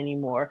vegan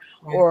anymore,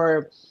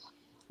 or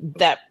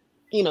that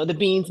the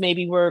beans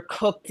maybe were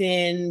cooked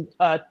in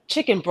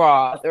chicken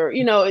broth, or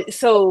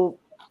so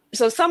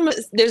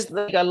there's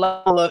like a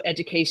level of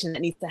education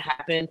that needs to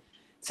happen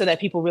so that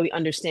people really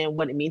understand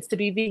what it means to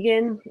be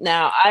vegan.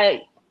 Now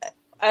I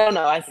don't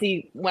know, I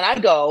see when I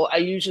go, I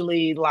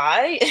usually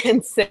lie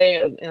and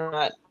say, I'm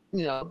not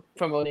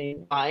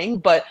promoting lying,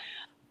 but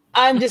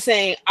I'm just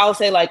saying, I'll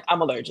say like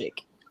I'm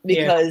allergic,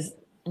 because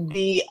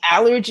the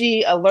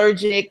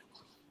allergic,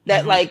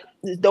 that like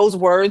those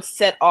words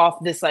set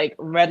off this like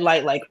red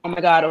light, like, oh my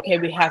God, okay,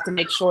 we have to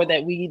make sure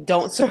that we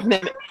don't serve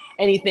them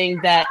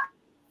anything that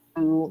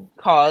will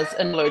cause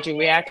an allergic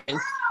reaction.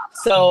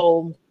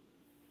 So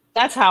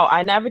that's how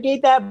I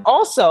navigate that.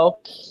 Also,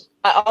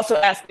 I also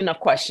ask enough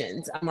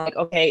questions. I'm like,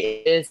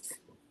 okay,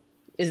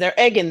 is there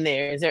egg in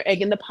there? Is there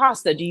egg in the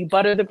pasta? Do you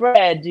butter the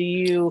bread? Do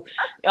you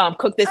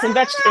cook this in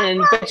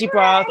veggie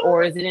broth,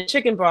 or is it in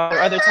chicken broth or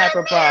other type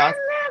of broth,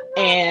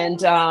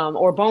 and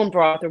or bone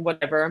broth or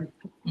whatever?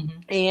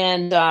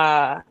 And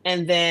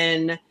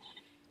then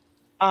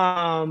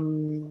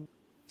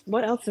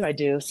what else do I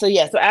do? So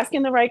so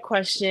asking the right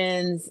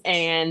questions,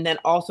 and then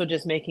also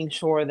just making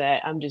sure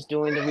that I'm just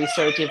doing the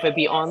research, if it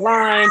be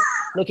online,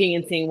 looking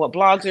and seeing what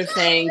blogs are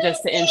saying,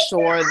 just to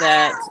ensure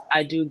that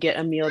I do get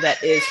a meal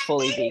that is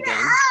fully vegan.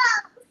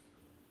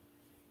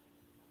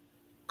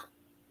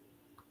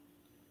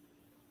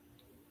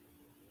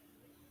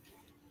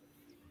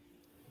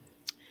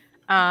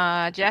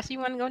 Jess, you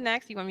want to go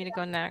next? You want me to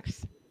go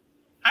next?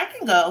 I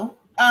can go.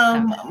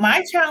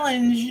 My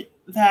challenge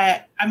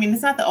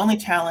it's not the only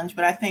challenge,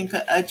 but I think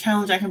a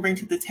challenge I can bring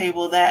to the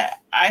table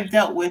that I've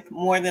dealt with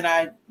more than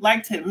I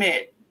like to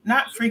admit,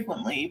 not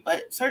frequently,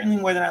 but certainly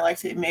more than I like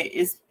to admit,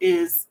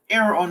 is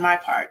error on my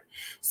part.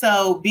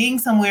 So being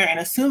somewhere and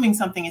assuming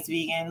something is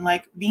vegan,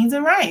 like beans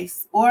and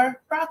rice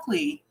or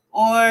broccoli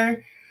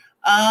or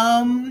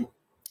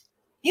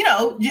you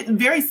know,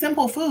 very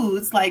simple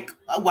foods. Like,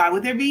 why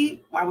would there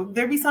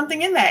be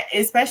something in that?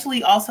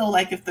 Especially also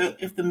like if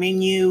the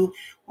menu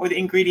or the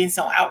ingredients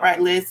don't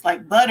outright list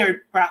like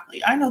buttered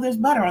broccoli. I know there's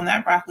butter on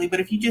that broccoli, but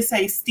if you just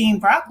say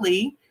steamed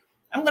broccoli,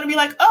 I'm gonna be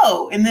like,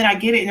 oh, and then I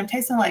get it and I'm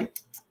tasting like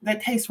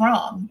that tastes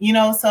wrong, you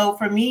know? So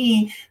for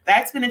me,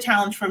 that's been a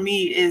challenge for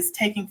me, is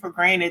taking for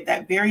granted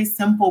that very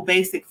simple,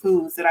 basic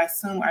foods that I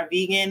assume are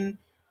vegan.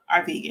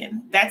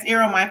 That's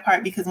error on my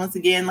part, because once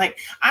again, like,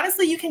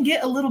 honestly, you can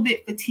get a little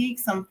bit fatigued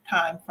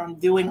sometimes from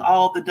doing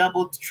all the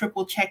double,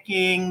 triple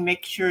checking,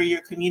 make sure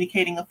you're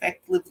communicating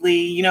effectively,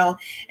 you know?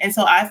 And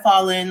so I've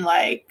fallen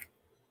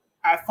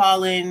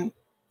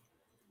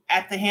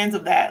at the hands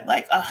of that,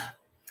 like,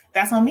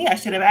 that's on me. I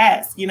should have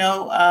asked, you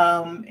know?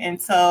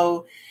 And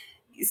so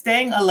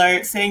staying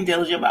alert, staying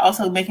diligent, but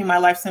also making my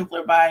life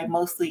simpler by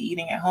mostly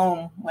eating at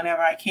home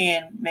whenever I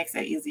can makes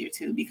that easier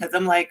too. Because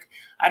I'm like,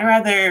 I'd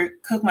rather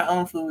cook my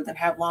own food than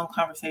have long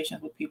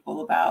conversations with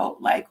people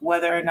about like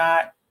whether or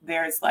not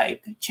there's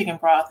like chicken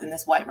broth in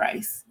this white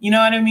rice. You know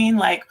what I mean?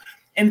 Like,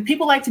 and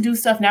people like to do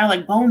stuff now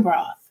like bone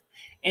broth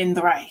in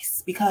the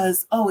rice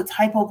because, oh, it's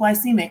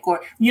hypoglycemic,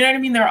 or, you know what I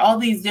mean? There are all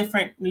these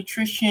different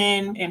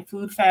nutrition and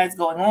food fads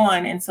going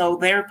on. And so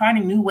they're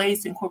finding new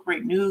ways to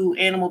incorporate new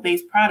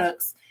animal-based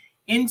products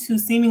into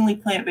seemingly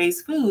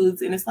plant-based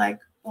foods. And it's like,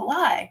 well,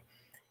 why?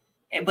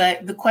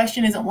 But the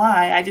question isn't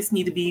why. I just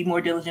need to be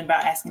more diligent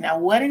about asking now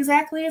what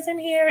exactly is in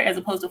here, as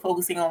opposed to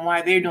focusing on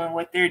why they're doing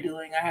what they're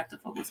doing. I have to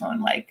focus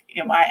on like,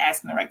 am I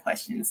asking the right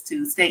questions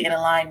to stay in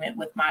alignment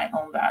with my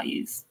own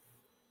values?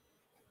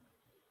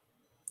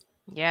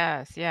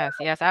 Yes, yes,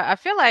 yes. I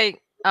feel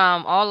like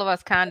all of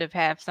us kind of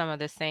have some of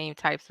the same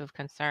types of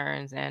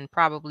concerns, and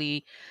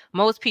probably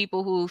most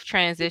people who've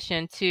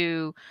transitioned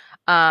to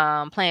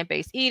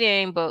plant-based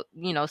eating, but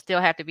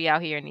still have to be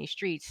out here in these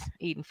streets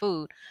eating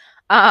food.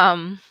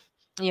 Um,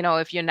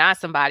 if you're not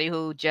somebody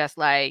who just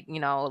like,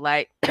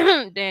 like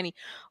Danny,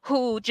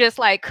 who just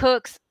like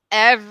cooks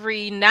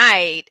every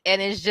night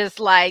and is just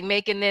like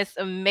making this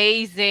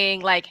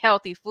amazing, like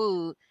healthy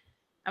food.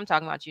 I'm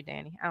talking about you,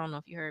 Danny. I don't know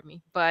if you heard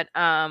me, but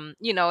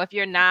if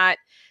you're not,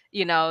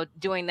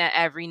 doing that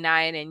every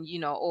night, and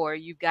or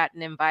you've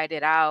gotten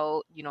invited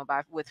out,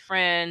 with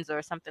friends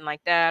or something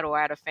like that, or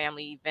at a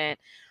family event,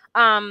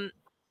 um,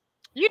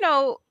 you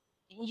know,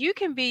 you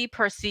can be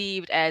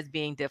perceived as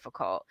being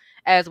difficult,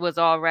 as was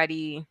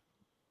already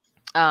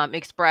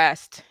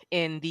expressed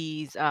in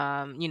these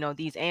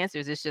these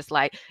answers. It's just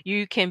like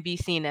you can be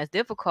seen as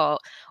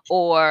difficult,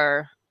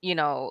 or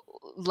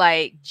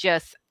like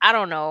just, I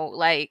don't know,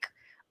 like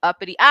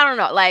uppity, I don't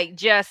know, like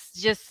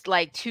just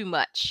like too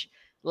much,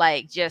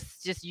 like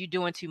just you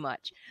doing too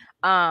much.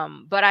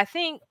 But I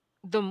think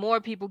the more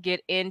people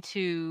get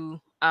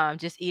into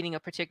just eating a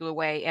particular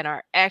way and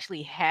are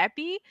actually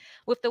happy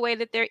with the way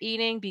that they're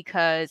eating,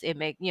 because it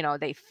make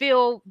they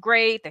feel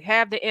great, they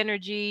have the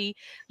energy,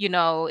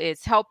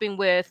 it's helping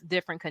with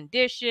different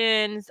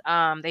conditions.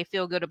 They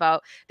feel good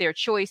about their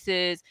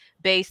choices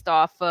based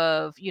off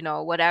of,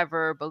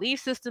 whatever belief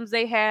systems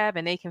they have.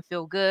 And they can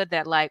feel good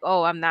that like,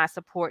 oh, I'm not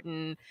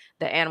supporting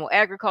the animal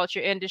agriculture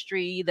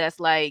industry that's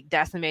like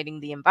decimating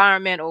the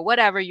environment, or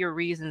whatever your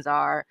reasons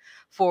are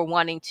for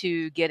wanting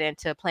to get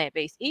into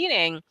plant-based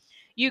eating.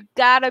 You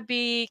gotta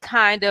be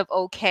kind of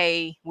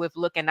okay with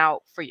looking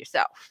out for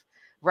yourself,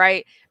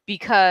 right?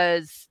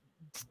 Because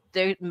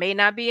there may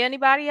not be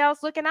anybody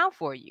else looking out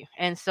for you.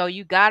 And so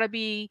you got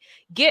to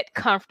get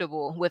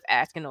comfortable with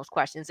asking those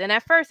questions. And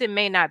at first it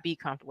may not be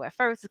comfortable. At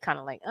first it's kind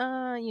of like,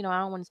 I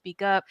don't want to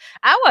speak up.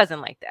 I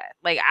wasn't like that.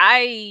 Like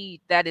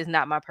that is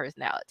not my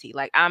personality.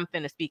 Like, I'm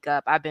finna speak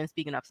up. I've been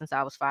speaking up since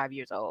I was 5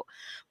 years old.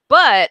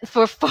 But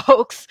for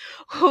folks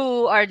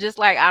who are just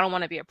like, I don't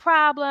want to be a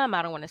problem,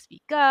 I don't want to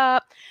speak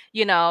up,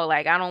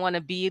 like I don't want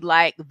to be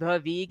like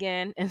the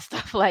vegan and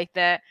stuff like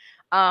that.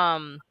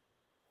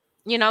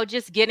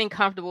 Just getting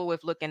comfortable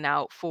with looking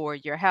out for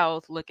your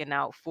health, looking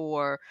out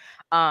for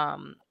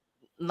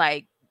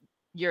like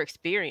your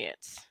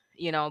experience,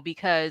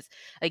 because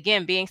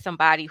again, being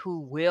somebody who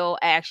will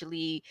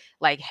actually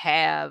like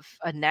have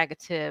a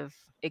negative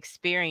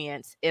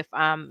experience if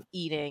I'm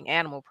eating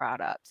animal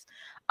products,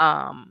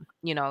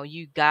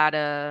 you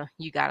gotta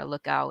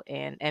look out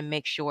and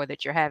make sure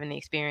that you're having the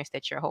experience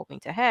that you're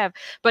hoping to have.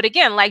 But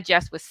again, like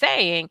Jess was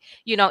saying,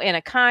 in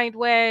a kind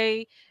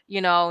way,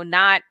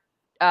 not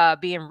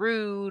being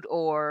rude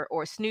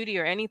or snooty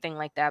or anything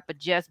like that, but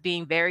just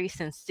being very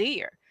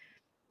sincere.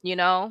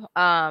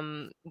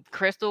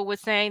 Crystal was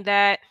saying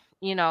that,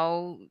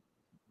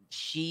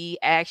 she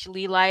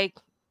actually like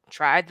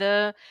tried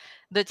the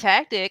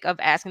tactic of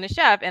asking the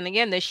chef, and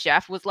again, the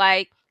chef was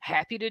like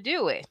happy to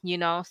do it,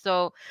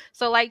 so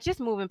like just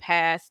moving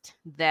past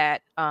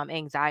that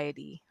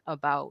anxiety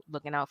about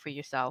looking out for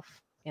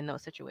yourself in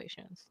those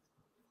situations.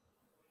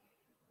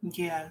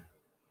 Yeah.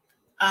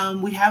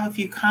 We have a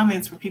few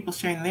comments from people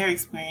sharing their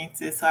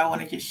experiences, so I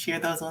want to just share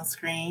those on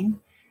screen.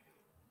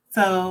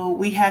 So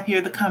we have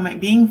here the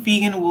comment, being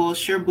vegan will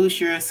sure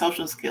boost your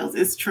social skills.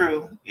 It's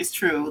true. It's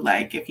true.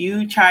 Like if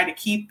you try to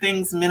keep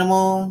things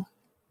minimal,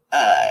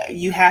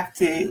 you have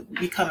to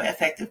become an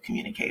effective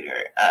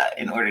communicator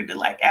in order to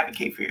like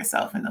advocate for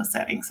yourself in those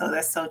settings. So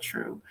that's so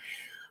true.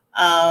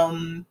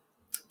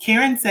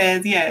 Karen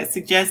says, yeah,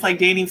 suggest, like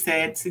Danny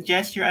said,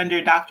 suggest you're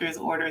under doctor's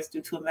orders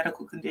due to a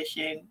medical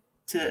condition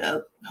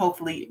to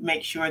hopefully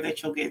make sure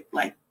that you'll get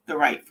like the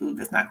right food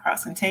that's not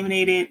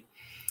cross-contaminated.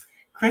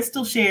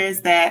 Crystal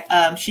shares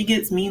that she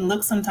gets mean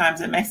looks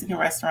sometimes at Mexican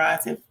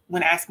restaurants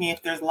when asking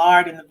if there's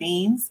lard in the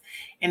beans.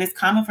 And it's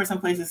common for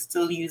some places to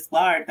still use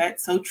lard.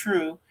 That's so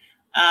true.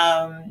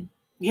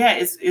 Yeah,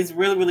 it's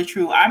really, really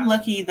true. I'm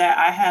lucky that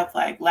I have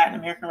like Latin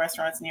American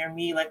restaurants near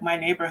me, like my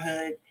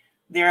neighborhood.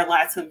 There are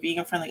lots of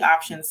vegan friendly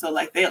options. So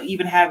like they'll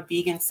even have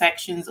vegan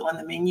sections on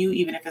the menu,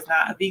 even if it's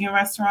not a vegan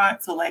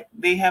restaurant. So like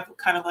they have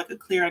kind of like a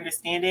clear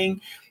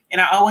understanding. And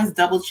I always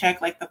double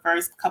check like the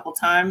first couple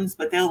times,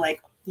 but they'll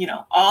like, you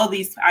know, all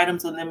these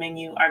items on the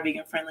menu are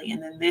vegan friendly.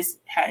 And then this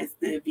has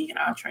the vegan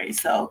entree.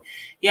 So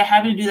yeah,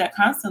 having to do that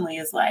constantly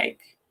is like,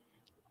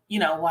 you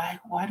know, why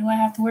do I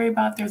have to worry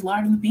about if there's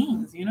lard in the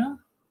beans, you know?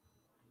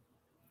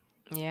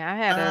 Yeah, I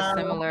had a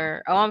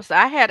similar. Oh, I'm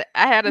sorry.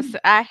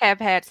 I have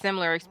had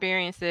similar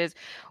experiences,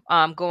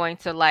 going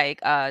to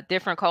like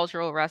different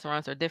cultural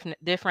restaurants or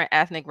different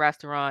ethnic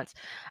restaurants.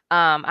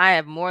 I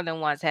have more than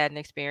once had an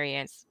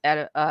experience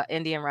at a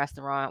Indian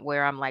restaurant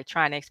where I'm like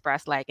trying to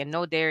express like, and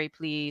no dairy,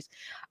 please.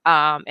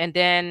 And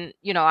then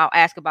I'll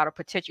ask about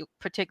a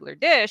particular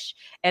dish,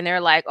 and they're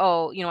like,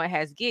 oh, it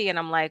has ghee, and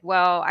I'm like,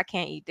 well, I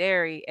can't eat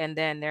dairy, and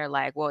then they're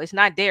like, well, it's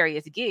not dairy,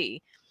 it's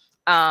ghee.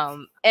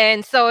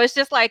 And so it's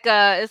just like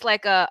a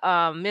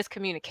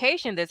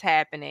miscommunication that's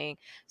happening.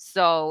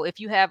 So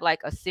if you have like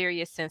a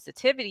serious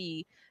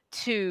sensitivity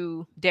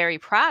to dairy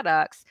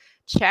products,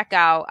 check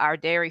out our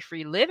dairy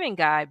free living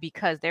guide,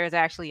 because there's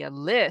actually a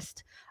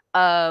list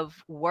of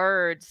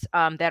words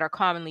that are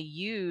commonly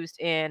used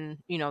in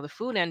the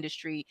food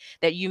industry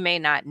that you may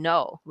not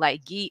know.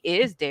 Like ghee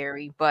is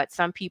dairy, but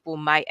some people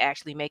might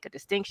actually make a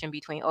distinction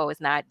between, oh,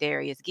 it's not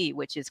dairy, it's ghee,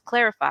 which is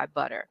clarified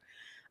butter.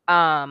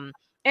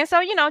 And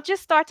so,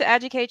 just start to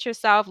educate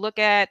yourself, look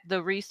at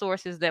the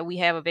resources that we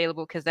have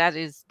available, because that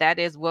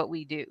is what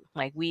we do.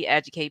 Like, we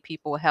educate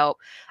people, help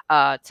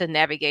to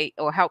navigate,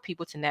 or help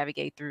people to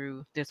navigate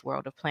through this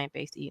world of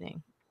plant-based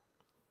eating.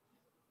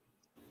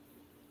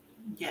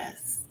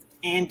 Yes.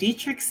 And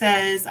Dietrich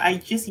says, I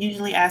just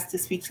usually ask to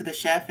speak to the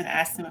chef and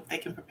ask them if they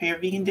can prepare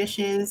vegan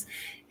dishes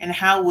and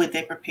how would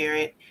they prepare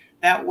it.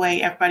 That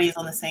way everybody is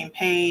on the same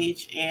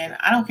page, and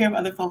I don't care if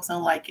other folks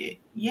don't like it.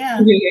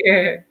 Yeah.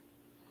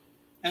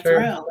 That's True.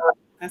 real.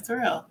 That's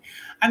real.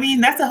 I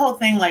mean, that's the whole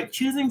thing. Like,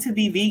 choosing to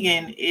be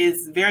vegan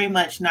is very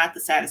much not the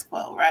status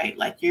quo, right?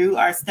 Like, you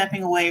are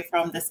stepping away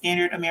from the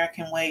standard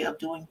American way of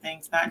doing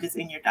things, not just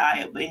in your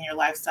diet, but in your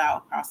lifestyle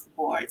across the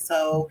board.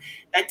 So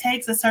that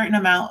takes a certain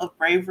amount of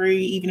bravery,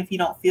 even if you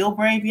don't feel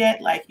brave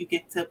yet. Like, you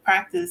get to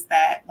practice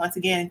that once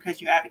again,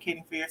 because you're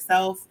advocating for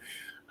yourself,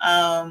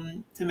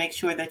 to make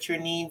sure that your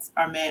needs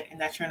are met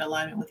and that you're in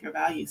alignment with your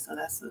values. So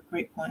that's a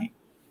great point.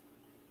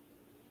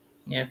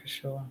 Yeah, for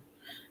sure.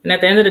 And at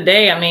the end of the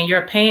day, I mean,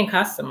 you're a paying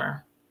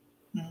customer.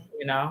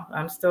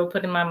 I'm still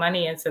putting my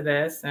money into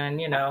this.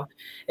 And,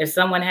 if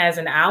someone has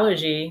an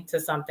allergy to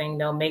something,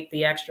 they'll make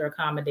the extra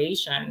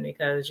accommodation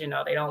because,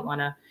 they don't want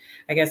to,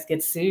 I guess,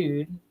 get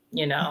sued,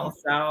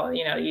 So,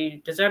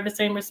 you deserve the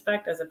same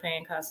respect as a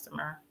paying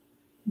customer.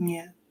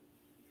 Yeah.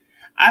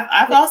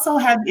 I've also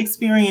had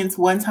experience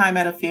one time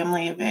at a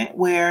family event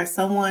where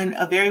someone,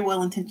 a very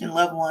well-intentioned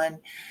loved one,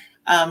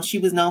 she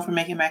was known for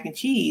making mac and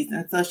cheese.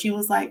 And so she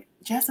was like,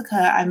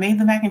 Jessica, I made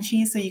the mac and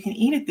cheese so you can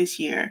eat it this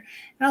year. And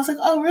I was like,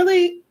 oh,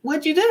 really?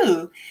 What'd you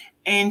do?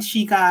 And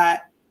she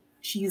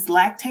used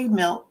lactate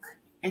milk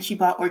and she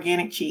bought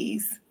organic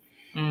cheese.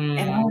 And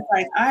I was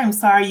like, I'm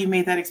sorry you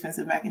made that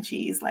expensive mac and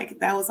cheese. Like,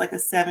 that was like a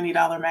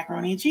 $70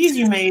 macaroni and cheese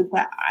you made.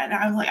 But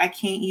I was like, I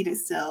can't eat it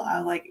still. I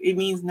was like, it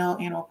means no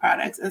animal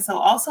products. And so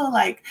also,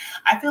 like,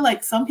 I feel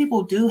like some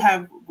people do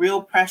have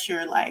real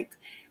pressure, like,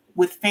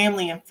 with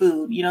family and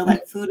food,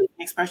 like food is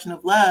an expression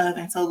of love.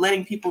 And so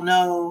letting people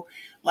know,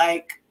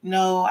 like,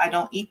 no, I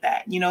don't eat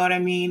that. You know what I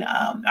mean?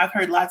 I've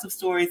heard lots of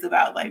stories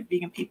about like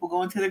vegan people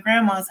going to their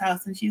grandma's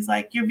house and she's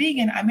like, you're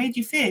vegan. I made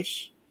you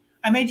fish.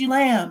 I made you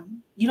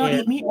lamb. You don't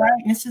eat meat,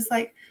 right? And it's just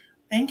like,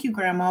 thank you,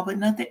 grandma, but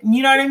nothing,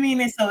 you know what I mean?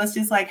 And so it's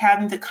just like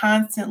having to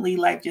constantly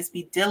like just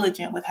be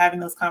diligent with having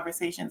those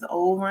conversations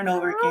over and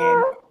over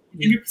again.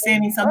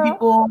 Understanding some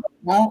people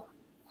won't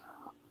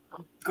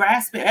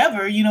grasp it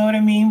ever, you know what I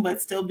mean? But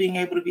still being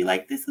able to be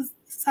like, this is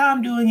how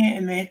I'm doing it,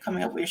 and then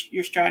coming up with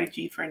your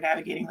strategy for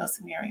navigating those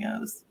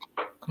scenarios.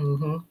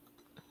 Mm-hmm.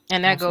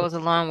 And that goes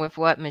along with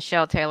what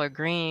Michelle Taylor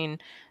Greene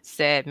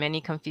said.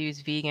 Many confuse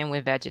vegan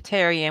with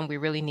vegetarian. We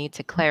really need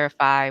to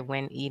clarify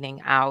when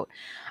eating out.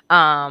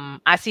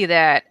 I see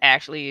that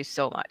actually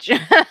so much.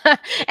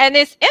 And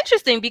it's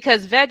interesting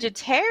because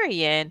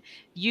vegetarian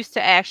used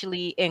to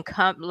actually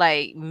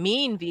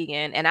mean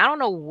vegan. And I don't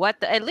know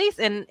what at least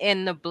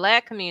in the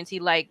Black community,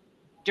 like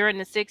during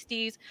the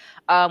 60s,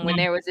 when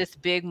there was this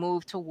big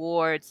move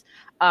towards,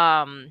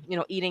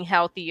 eating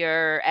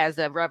healthier as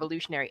a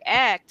revolutionary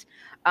act.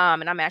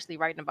 and I'm actually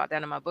writing about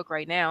that in my book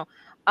right now.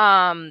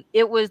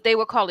 They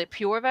would call it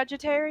pure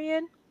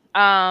vegetarian.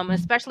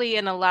 Especially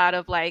in a lot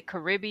of like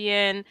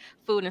Caribbean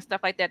food and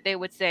stuff like that, they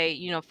would say,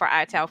 you know, for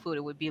ITAL food,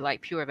 it would be like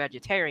pure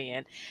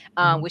vegetarian,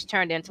 which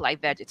turned into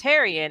like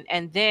vegetarian.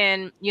 And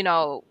then, you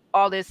know,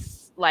 all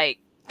this like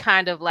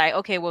kind of like,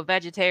 okay, well,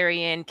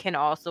 vegetarian can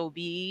also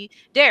be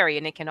dairy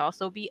and it can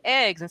also be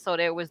eggs. And so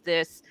there was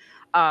this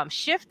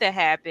shift that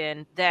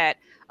happened that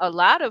a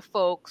lot of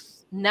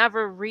folks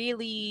never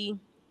really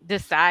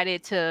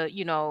decided to,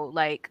 you know,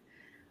 like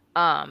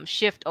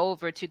shift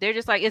over to. They're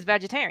just like, it's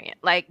vegetarian,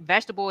 like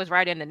vegetable is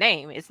right in the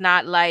name. It's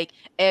not like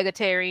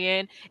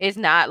egalitarian, it's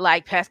not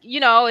like you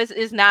know,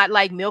 it's not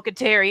like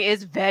milkitarian,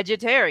 it's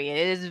vegetarian,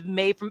 it is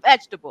made from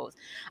vegetables.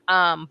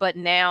 But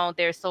now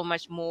there's so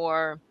much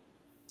more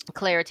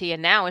clarity,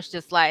 and now it's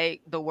just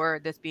like the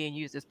word that's being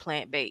used is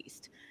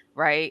plant-based,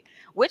 right?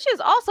 Which is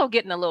also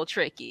getting a little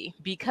tricky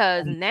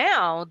because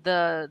now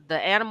the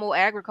animal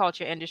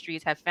agriculture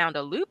industries have found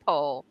a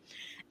loophole.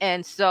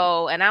 And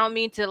so, and I don't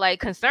mean to like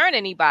concern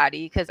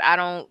anybody, because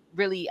I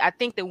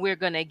think that we're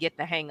going to get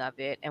the hang of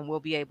it and we'll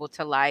be able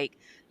to like,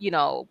 you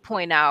know,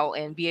 point out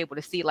and be able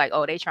to see like,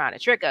 oh, they trying to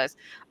trick us.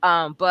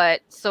 But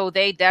so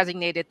they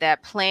designated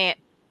that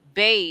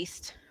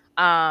plant-based,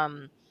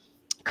 it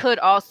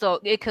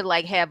could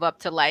like have up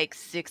to like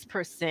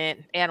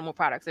 6% animal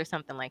products or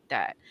something like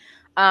that.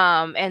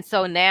 And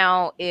so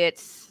now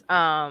it's,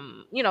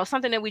 you know,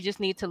 something that we just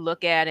need to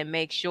look at and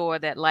make sure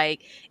that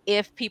like,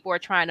 if people are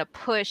trying to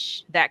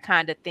push that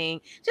kind of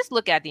thing, just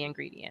look at the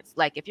ingredients.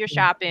 Like if you're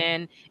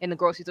shopping in the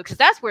grocery store, because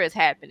that's where it's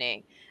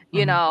happening,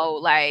 you know,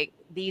 like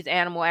these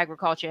animal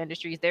agriculture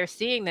industries, they're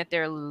seeing that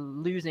they're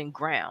losing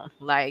ground.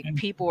 Like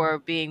people are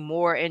being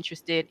more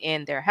interested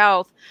in their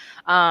health.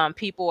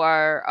 People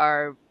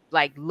are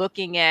like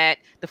looking at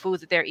the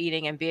foods that they're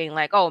eating and being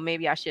like, oh,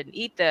 maybe I shouldn't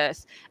eat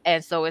this.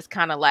 And so it's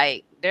kind of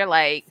like, they're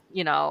like,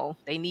 you know,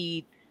 they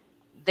need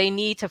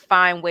to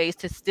find ways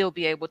to still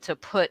be able to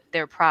put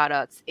their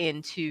products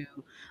into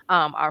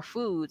our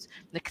foods.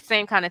 The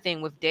same kind of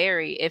thing with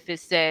dairy. If it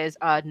says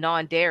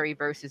non-dairy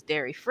versus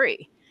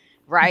dairy-free,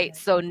 right?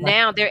 So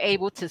now they're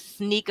able to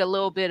sneak a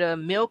little bit of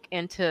milk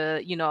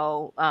into, you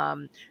know,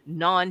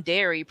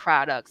 non-dairy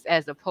products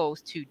as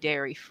opposed to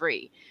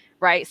dairy-free.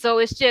 Right. So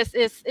it's just,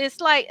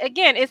 it's like,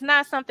 again, it's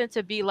not something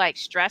to be like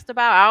stressed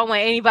about. I don't want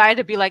anybody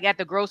to be like at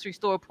the grocery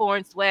store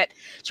pouring sweat,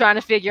 trying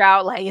to figure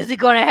out like, is it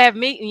going to have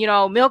meat, you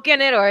know, milk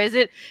in it, or is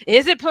it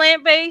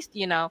plant-based,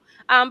 you know?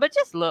 But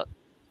just look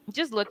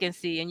and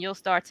see, and you'll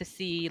start to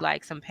see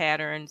like some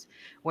patterns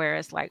where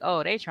it's like,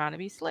 oh, they trying to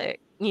be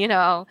slick, you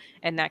know,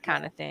 and that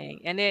kind of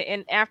thing.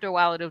 And after a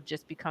while, it'll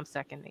just become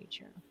second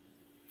nature.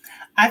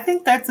 I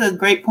think that's a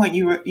great point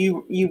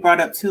you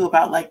brought up too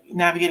about like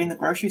navigating the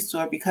grocery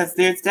store, because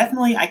there's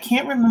definitely, I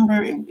can't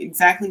remember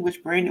exactly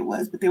which brand it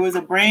was, but there was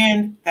a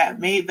brand that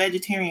made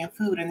vegetarian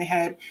food and they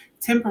had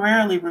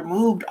temporarily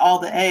removed all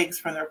the eggs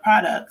from their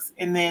products,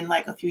 and then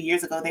like a few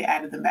years ago they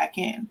added them back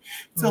in.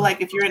 So like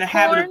if you're in a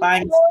habit of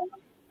buying,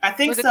 I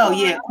think so,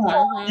 yeah,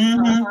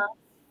 corn.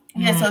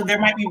 Yeah, so there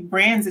might be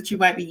brands that you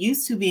might be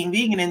used to being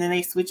vegan, and then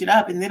they switch it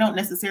up, and they don't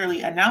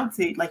necessarily announce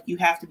it. Like you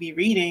have to be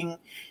reading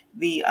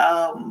the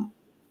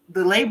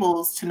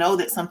labels to know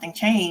that something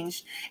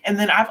changed. And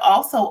then I've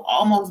also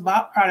almost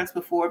bought products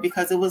before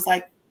because it was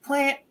like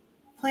plant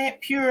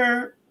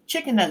pure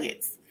chicken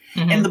nuggets,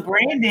 and the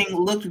branding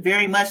looked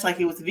very much like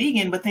it was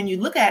vegan, but then you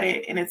look at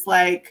it and it's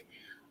like,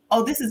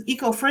 oh, this is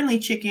eco-friendly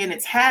chicken.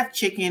 It's half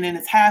chicken and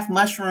it's half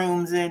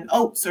mushrooms and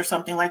oats or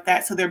something like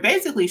that. So they're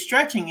basically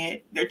stretching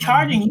it. They're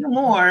charging you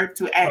more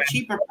to add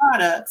cheaper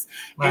products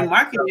and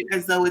market it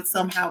as though it's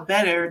somehow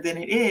better than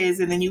it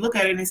is. And then you look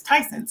at it and it's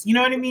Tyson's, you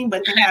know what I mean?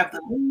 But they have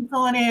the leaves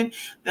on it.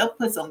 They'll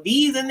put some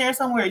bees in there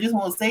somewhere. It just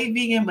won't say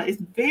vegan, but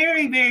it's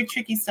very, very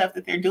tricky stuff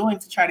that they're doing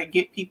to try to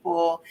get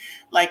people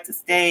like to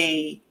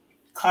stay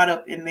caught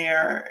up in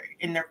their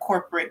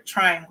corporate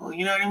triangle,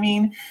 you know what I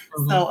mean?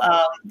 So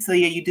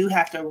yeah, you do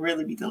have to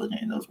really be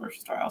diligent in those grocery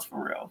store aisles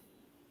for real.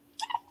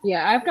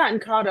 Yeah, I've gotten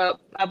caught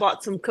up. I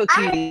bought some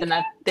cookies and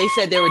they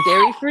said they were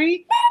dairy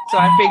free, so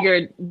I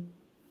figured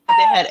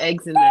they had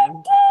eggs in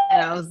them,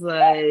 and I was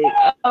like,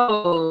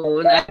 oh,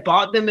 and I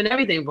bought them and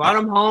everything, brought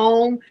them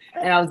home,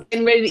 and I was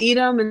getting ready to eat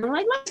them, and I'm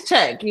like, let's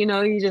check, you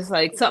know, you just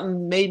like,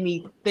 something made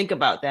me think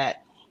about that.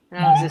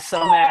 And I was just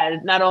so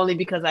mad, not only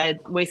because I had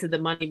wasted the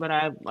money, but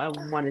I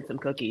wanted some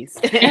cookies.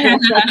 They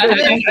didn't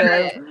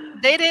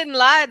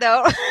lie,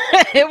 though.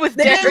 They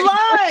didn't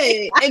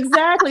lie.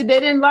 Exactly. They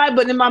didn't lie.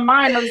 But in my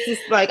mind, I was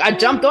just like, I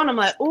jumped on. I'm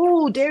like,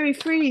 ooh, dairy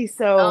free.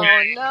 So, oh,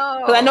 no.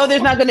 Because I know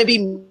there's not going to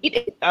be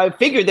meat. I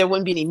figured there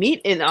wouldn't be any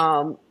meat in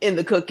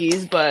the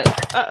cookies, but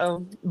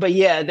But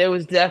yeah, there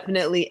was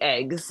definitely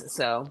eggs.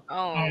 So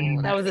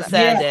that was a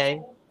sad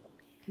day.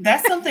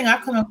 That's something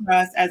I've come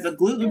across as a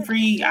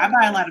gluten-free. I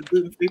buy a lot of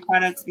gluten-free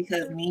products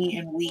because me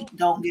and wheat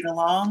don't get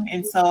along.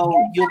 And so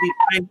you'll be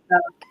buying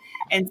stuff,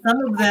 and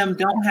some of them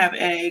don't have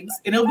eggs,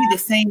 and it'll be the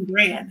same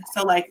brand.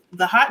 So like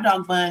the hot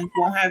dog buns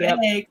won't have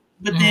eggs,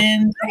 but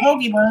then the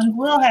hoagie buns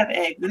will have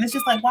eggs. And it's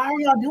just like, why are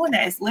y'all doing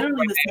that? It's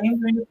literally the same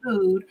brand of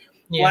food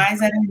Yeah. Why is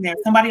that in there?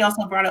 Somebody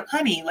also brought up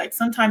honey. Like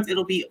sometimes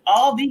it'll be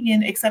all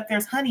vegan except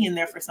there's honey in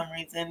there for some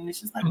reason. And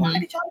it's just like, why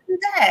did y'all do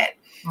that?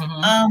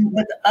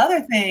 But the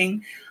other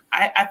thing,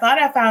 I thought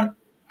I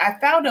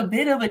found a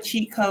bit of a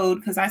cheat code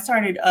because I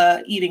started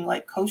eating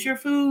like kosher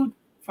food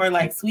for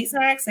like sweet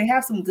snacks. They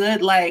have some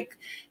good like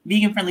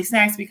vegan friendly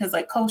snacks because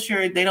like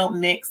kosher, they don't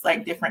mix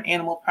like different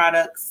animal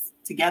products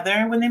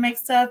together when they make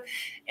stuff.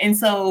 And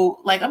so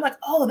like I'm like,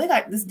 oh, they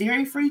got this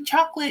dairy-free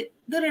chocolate,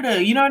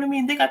 you know what I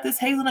mean? They got this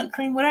hazelnut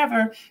cream,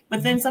 whatever.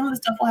 But then some of the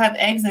stuff will have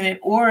eggs in it,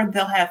 or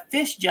they'll have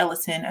fish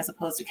gelatin as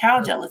opposed to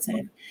cow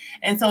gelatin.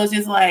 And so it's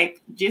just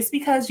like, just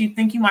because you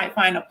think you might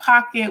find a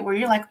pocket where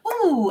you're like,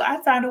 ooh,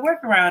 I found a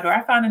workaround, or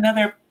I found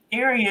another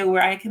area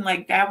where I can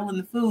like dabble in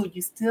the food,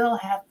 you still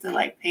have to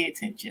like pay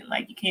attention.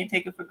 Like you can't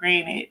take it for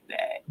granted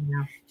that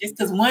just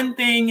because one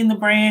thing in the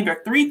brand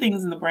or three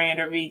things in the brand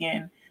are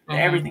vegan, that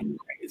everything in the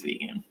brand is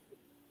vegan.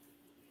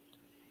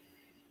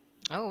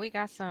 Oh, we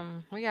got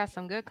some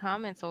good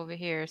comments over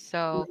here.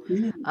 So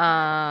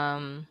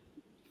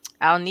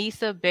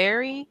Alnisa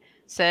Berry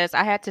says,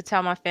 I had to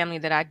tell my family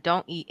that I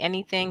don't eat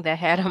anything that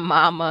had a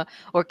mama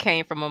or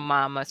came from a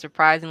mama.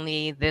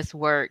 Surprisingly, this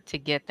worked to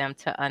get them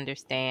to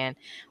understand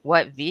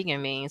what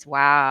vegan means.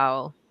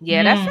 Wow.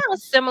 Yeah, that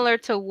sounds similar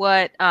to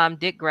what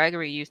Dick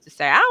Gregory used to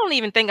say. I don't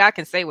even think I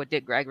can say what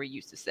Dick Gregory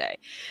used to say,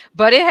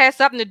 but it has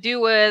something to do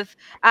with,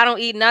 I don't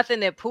eat nothing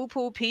that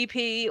poo-poo,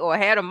 pee-pee, or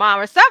had a mom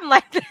or something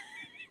like that.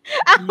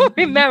 I don't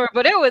remember,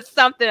 but it was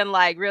something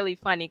like really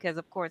funny because,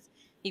 of course,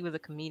 he was a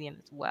comedian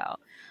as well.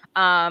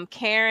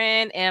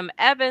 Karen M.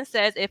 Evans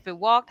says, if it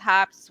walked,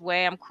 hopped,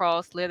 swam,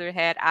 crawled, slithered,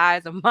 had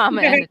eyes, a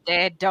mama and a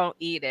dad, don't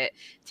eat it.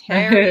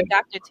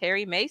 Dr.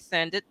 Terry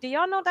Mason. Do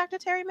y'all know Dr.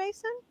 Terry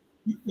Mason?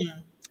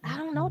 I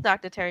don't know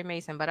Dr. Terry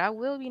Mason, but I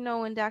will be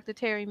knowing Dr.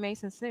 Terry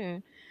Mason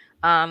soon.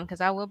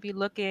 Because I will be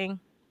looking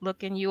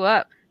you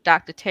up,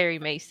 Dr. Terry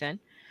Mason.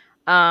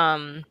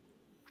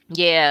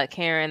 Yeah,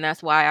 Karen,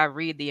 that's why I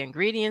read the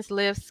ingredients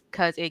list,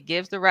 because it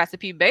gives the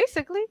recipe.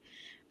 Basically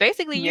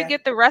you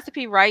get the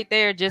recipe right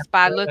there just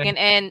by looking.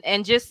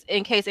 And just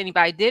in case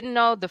anybody didn't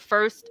know, the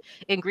first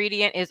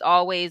ingredient is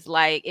always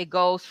like, it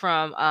goes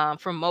from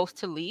most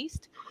to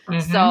least.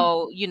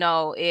 So, you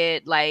know,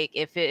 it like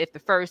if the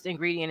first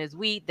ingredient is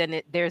wheat,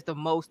 then there's the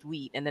most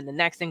wheat, and then the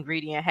next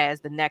ingredient has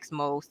the next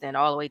most, and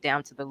all the way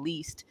down to the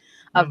least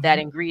of that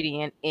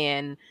ingredient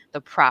in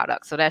the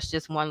product. So that's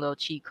just one little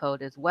cheat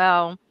code as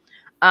well.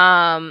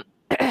 And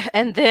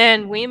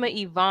then Wema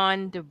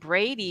Yvonne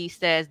DeBrady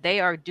says they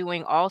are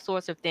doing all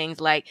sorts of things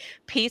like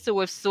pizza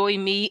with soy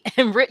meat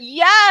and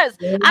yes,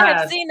 I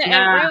have seen it,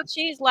 and real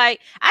cheese. Like,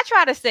 I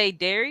try to say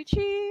dairy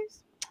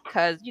cheese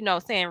because, you know,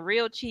 saying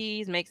real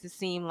cheese makes it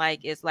seem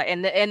like it's like,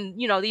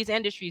 and you know, these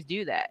industries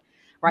do that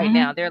right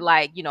now. They're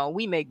like, you know,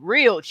 we make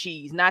real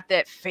cheese, not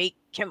that fake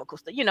chemical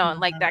stuff, you know, and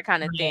like that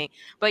kind of thing.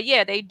 But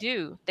yeah, they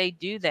do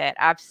that.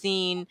 I've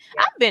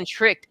been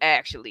tricked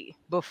actually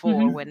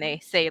before when they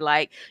say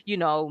like, you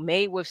know,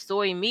 made with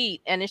soy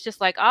meat, and it's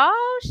just like,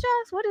 oh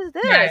shucks, what is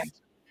this?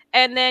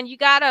 And then you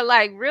gotta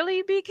like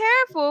really be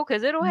careful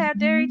because it'll have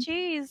dairy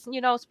cheese, you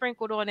know,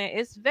 sprinkled on it.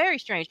 It's very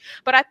strange.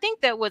 But I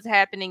think that what's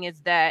happening is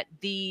that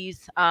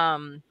these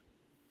what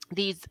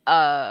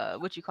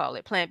you call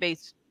it,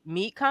 plant-based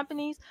meat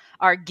companies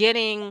are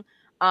getting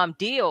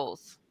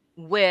deals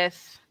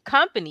with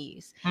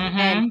companies,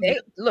 and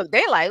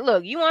they like,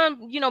 look, you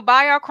want, you know,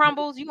 buy our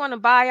crumbles, you want to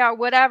buy our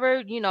whatever,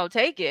 you know,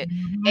 take it.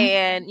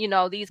 And you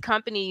know, these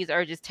companies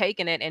are just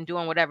taking it and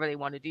doing whatever they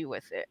want to do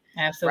with it.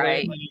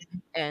 Right.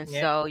 And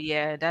so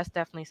yeah, that's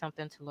definitely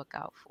something to look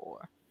out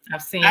for. I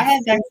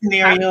had that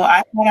scenario.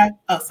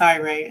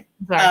 Sorry, Ray.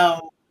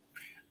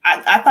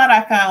 I thought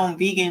I found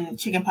vegan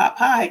chicken pot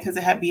pie because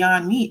it had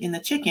Beyond Meat in the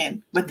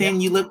chicken, but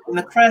then you look and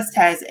the crust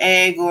has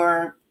egg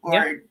or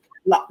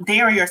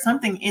dairy or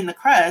something in the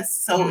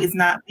crust, so it's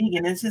not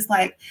vegan. It's just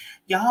like,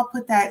 y'all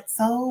put that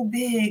so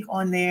big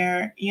on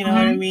there, you know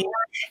what I mean?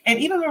 And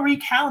even Marie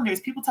Callender's,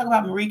 people talk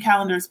about Marie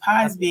Callender's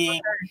pies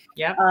being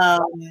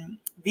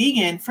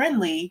vegan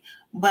friendly,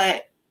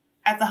 but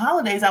at the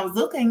holidays I was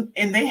looking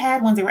and they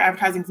had ones they were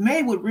advertising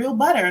made with real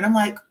butter, and I'm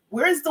like,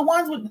 where's the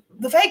ones with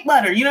the fake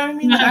butter? You know what I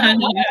mean? Like, I don't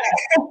want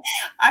that.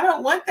 I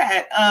don't want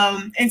that.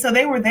 And so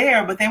they were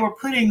there, but they were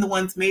putting the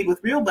ones made with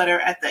real butter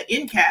at the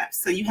end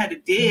caps. So you had to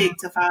dig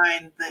to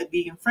find the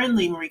vegan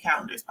friendly Marie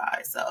Callender's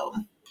pie. So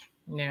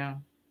yeah,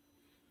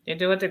 they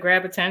do it to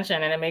grab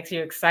attention, and it makes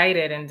you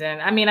excited. And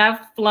then, I mean, I've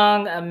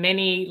flung a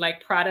mini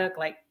like product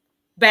like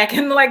back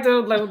in like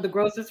the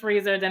grocer's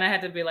freezer. Then I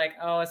had to be like,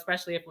 oh,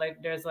 especially if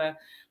like there's a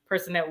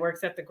person that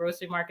works at the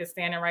grocery market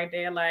standing right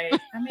there, like,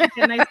 I mean,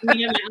 can I see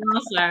you? Like, oh,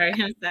 I'm sorry.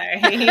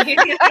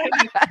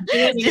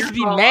 Just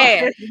be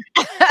mad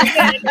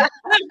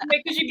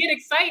because you get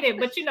excited,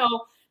 but you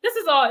know, this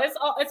is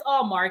it's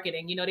all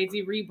marketing. You know, they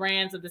do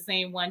rebrands of the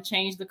same one,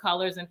 change the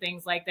colors and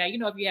things like that. You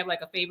know, if you have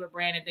like a favorite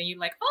brand and then you're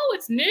like, oh,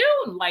 it's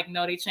new, like,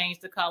 no, they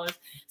changed the colors.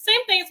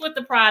 Same things with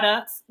the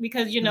products,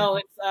 because you know,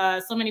 it's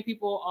so many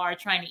people are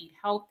trying to eat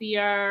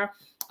healthier.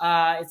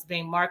 It's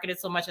being marketed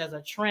so much as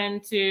a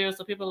trend too.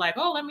 So people are like,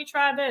 oh, let me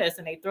try this.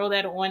 And they throw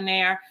that on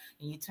there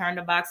and you turn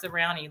the box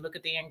around and you look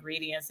at the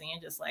ingredients and you're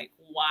just like,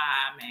 why,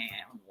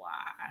 man, why?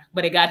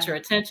 But it got your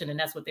attention and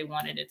that's what they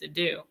wanted it to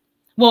do.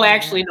 Well,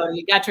 actually, no,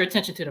 you got your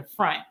attention to the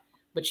front.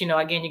 But, you know,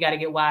 again, you got to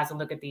get wise and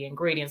look at the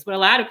ingredients. But a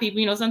lot of people,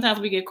 you know, sometimes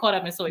we get caught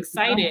up and so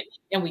excited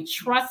and we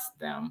trust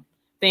them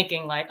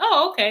thinking like,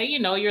 oh, okay, you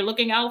know, you're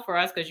looking out for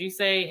us because you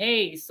say,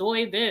 hey,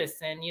 soy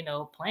this and, you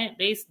know,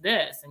 plant-based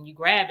this, and you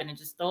grab it and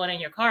just throw it in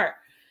your cart.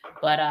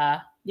 But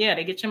yeah,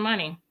 they get your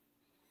money.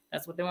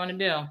 That's what they want to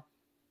do.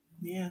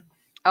 Yeah.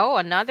 Oh,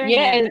 another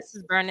hint. This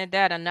is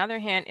Bernadette. Another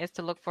hint is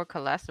to look for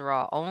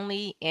cholesterol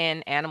only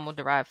in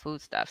animal-derived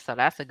foodstuffs. So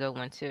that's a good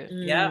one too.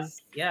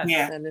 Yes. Yes.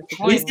 Yeah.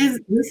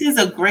 This is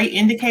a great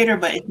indicator,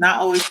 but it's not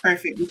always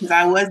perfect because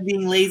I was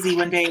being lazy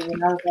one day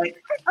when I was like,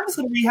 I'm just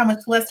going to read how much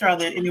cholesterol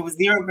there, and it was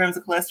 0 grams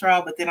of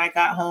cholesterol. But then I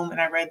got home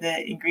and I read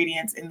the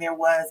ingredients, and there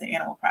was an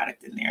animal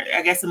product in there.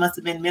 I guess it must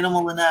have been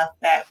minimal enough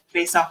that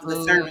based off of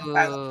the serving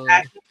size of the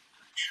package.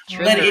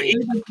 But it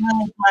is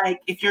kind of like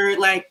if you're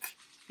like.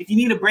 If you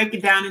need to break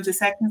it down into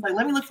sections, like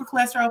let me look for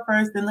cholesterol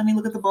first, then let me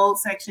look at the bold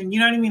section. You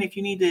know what I mean? If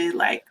you need to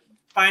like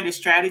find a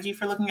strategy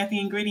for looking at the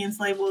ingredients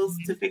labels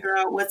to figure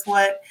out what's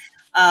what,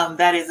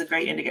 that is a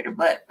great indicator.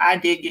 But I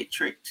did get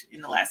tricked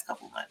in the last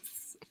couple of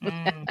months.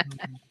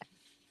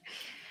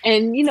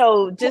 And, you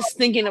know, just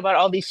thinking about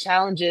all these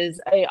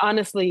challenges,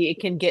 honestly, it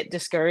can get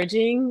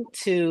discouraging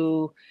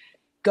to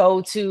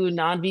go to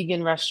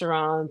non-vegan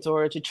restaurants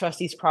or to trust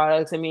these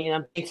products. I mean,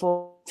 I'm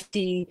thankful to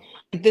see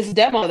this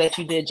demo that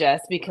you did,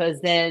 Jess, because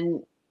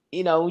then,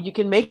 you know, you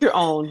can make your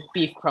own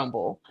beef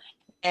crumble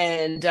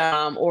and,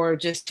 or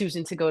just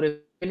choosing to go to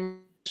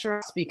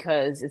restaurants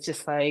because it's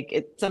just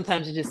like,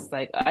 sometimes it's just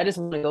like, I just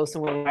want to go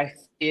somewhere where I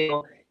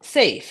feel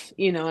safe,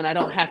 you know, and I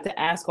don't have to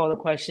ask all the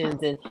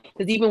questions. And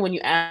because even when you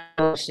ask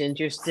questions,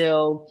 you're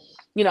still,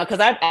 you know, because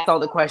I've asked all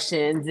the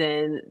questions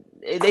and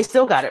they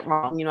still got it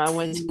wrong. You know, I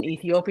went to an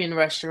Ethiopian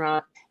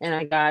restaurant and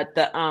I got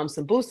the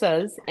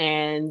sambusas,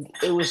 and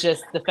it was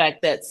just the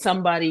fact that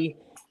somebody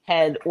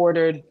had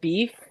ordered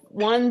beef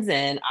ones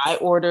and I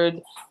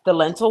ordered the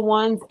lentil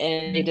ones,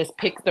 and they just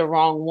picked the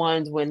wrong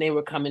ones when they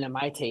were coming to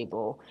my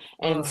table.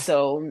 And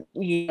so,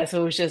 yeah,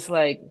 so it was just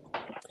like,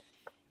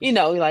 you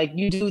know, like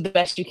you do the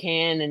best you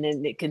can and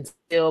then it can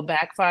still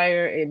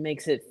backfire. It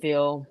makes it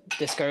feel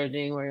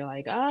discouraging where you're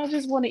like, I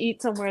just want to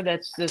eat somewhere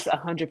that's just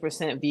 100%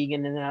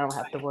 vegan and then I don't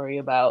have to worry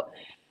about,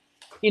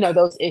 you know,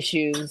 those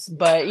issues.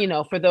 But, you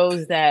know, for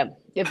those that,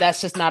 if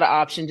that's just not an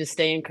option, just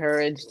stay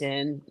encouraged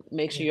and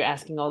make sure you're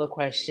asking all the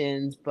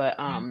questions. But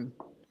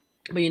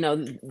you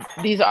know,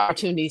 these are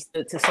opportunities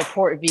to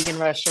support vegan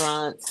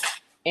restaurants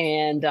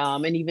and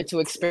even to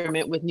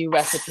experiment with new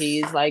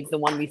recipes like the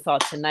one we saw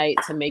tonight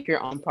to make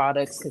your own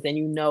products, because then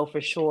you know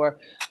for sure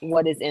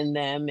what is in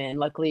them. And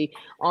luckily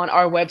on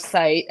our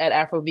website at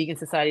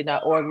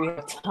Afro-Vegan-Society.org, we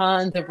have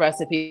tons of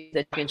recipes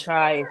that you can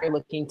try if you're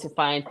looking to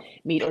find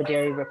meat or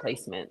dairy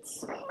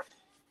replacements.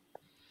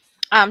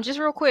 Just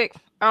real quick.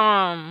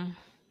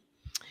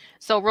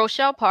 So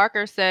Rochelle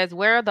Parker says,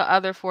 where are the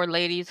other 4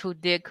 ladies who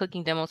did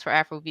cooking demos for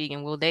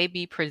Afro-Vegan? Will they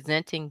be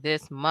presenting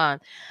this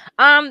month?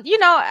 You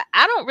know,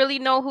 I don't really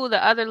know who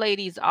the other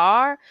ladies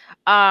are.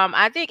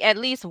 I think at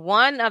least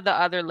one of the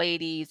other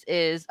ladies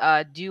is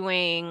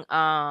doing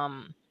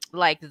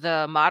like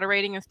the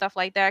moderating and stuff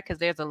like that, because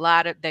there's a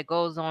lot of that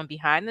goes on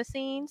behind the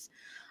scenes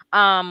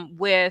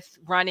with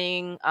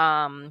running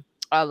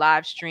a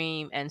live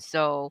stream. And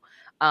so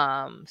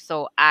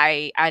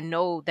I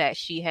know that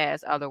she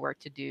has other work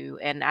to do.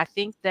 And I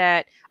think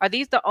that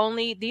these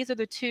are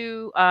the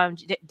 2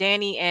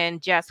 Danny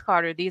and Jess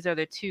Carter, these are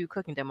the 2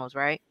 cooking demos,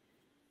 right?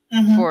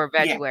 For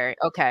Veguary.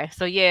 Yeah. Okay.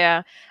 So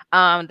yeah,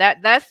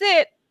 that's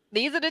it.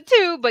 These are the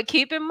 2, but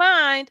keep in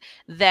mind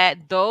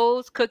that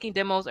those cooking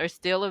demos are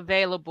still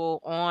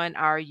available on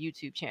our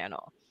YouTube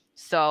channel.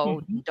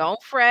 So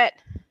don't fret,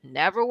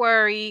 never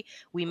worry.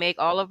 We make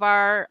all of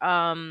our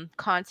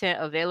content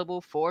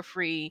available for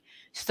free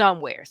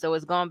somewhere. So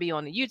it's going to be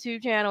on the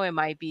YouTube channel. It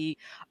might be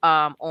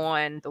on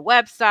the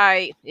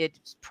website.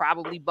 It's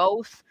probably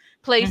both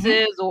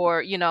places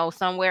or, you know,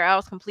 somewhere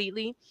else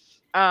completely,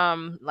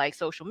 like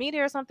social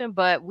media or something.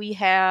 But we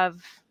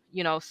have,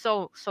 you know,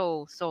 so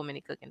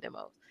many cooking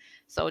demos.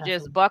 So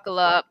just buckle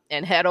up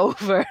and head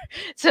over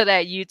to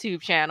that YouTube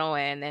channel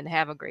and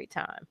have a great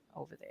time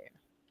over there.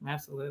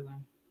 Absolutely.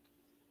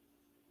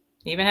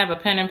 Even have a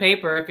pen and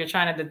paper if you're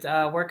trying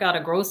to work out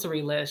a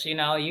grocery list. You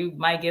know, you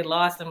might get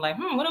lost and like,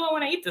 what do I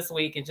want to eat this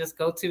week? And just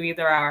go to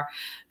either our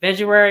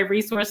Veguary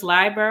resource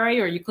library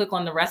or you click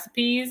on the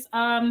recipes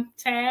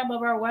tab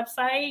of our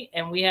website.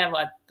 And we have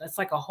it's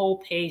like a whole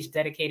page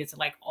dedicated to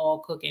like all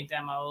cooking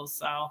demos.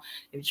 So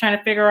if you're trying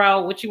to figure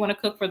out what you want to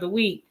cook for the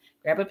week,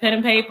 grab a pen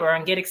and paper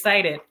and get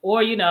excited.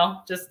 Or, you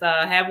know, just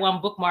have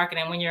one bookmark,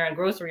 and when you're in a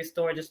grocery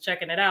store, just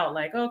checking it out.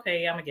 Like,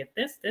 okay, I'm going to get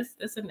this,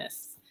 and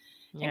this.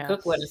 and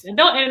cook with us. And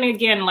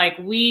again, like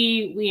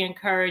we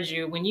encourage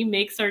you, when you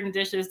make certain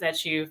dishes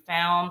that you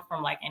found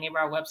from like any of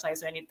our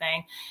websites or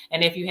anything,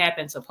 and if you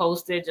happen to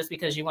post it just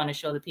because you want to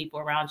show the people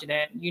around you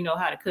that you know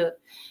how to cook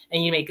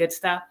and you make good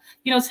stuff,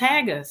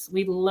 tag us.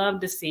 We love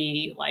to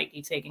see like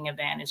you taking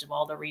advantage of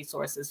all the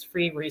resources,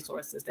 free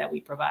resources that we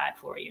provide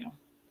for you.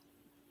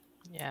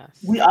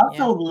 Yes. We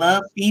also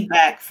love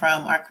feedback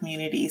from our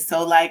community.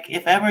 So like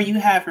if ever you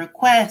have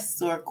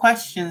requests or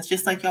questions,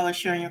 just like y'all are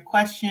sharing your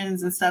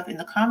questions and stuff in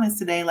the comments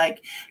today,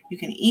 like you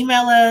can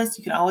email us.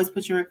 You can always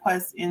put your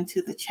requests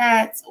into the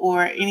chats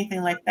or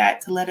anything like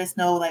that to let us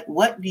know, like,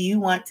 what do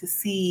you want to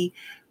see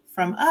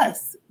from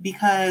us?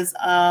 Because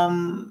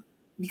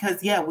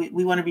yeah,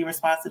 we want to be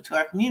responsive to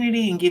our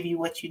community and give you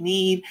what you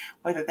need,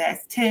 whether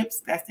that's tips,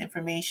 that's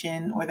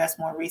information, or that's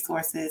more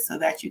resources so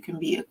that you can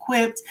be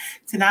equipped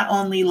to not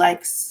only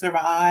like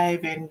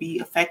survive and be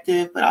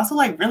effective, but also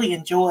like really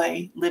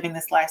enjoy living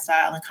this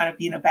lifestyle and kind of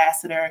be an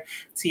ambassador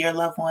to your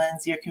loved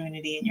ones, your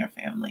community, and your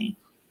family.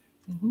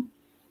 Mm-hmm.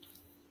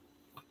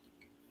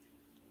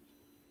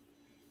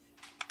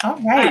 All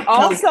right.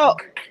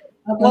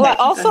 I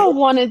also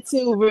wanted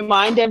to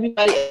remind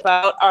everybody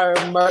about our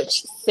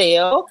merch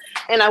sale,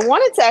 and I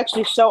wanted to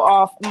actually show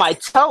off my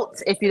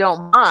tote, if you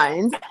don't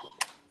mind.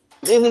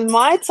 This is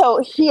my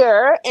tote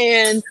here,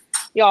 and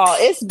y'all,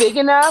 it's big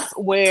enough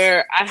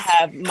where I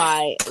have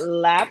my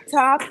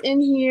laptop in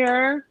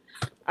here.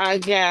 I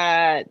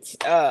got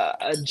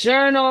a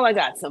journal. I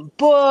got some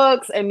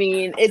books. I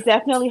mean, it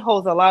definitely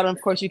holds a lot. Of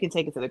course, you can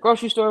take it to the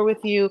grocery store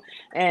with you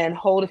and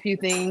hold a few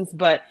things,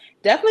 but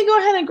definitely go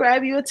ahead and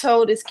grab you a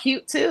tote. It's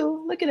cute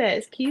too. Look at that.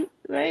 It's cute,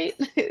 right?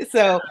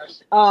 So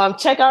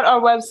check out our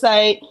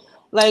website.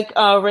 Like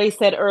Ray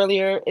said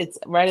earlier, it's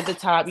right at the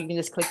top. You can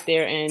just click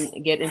there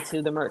and get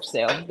into the merch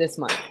sale this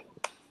month.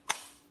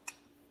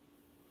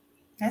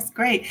 That's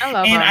great. I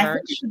love our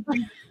merch.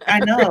 I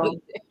know.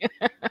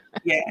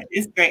 Yeah,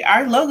 it's great.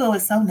 Our logo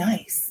is so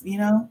nice,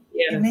 Yes.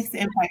 It makes the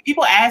impact.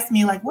 People ask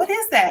me like, what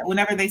is that?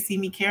 Whenever they see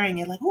me carrying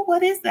it, like, oh,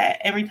 what is that?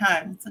 Every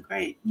time. It's a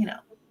great,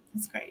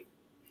 it's great.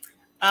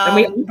 And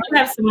we do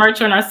have some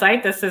merch on our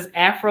site that says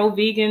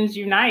Afro-Vegans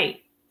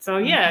Unite. So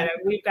yeah,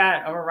 we've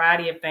got a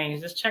variety of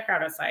things. Just check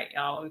out our site,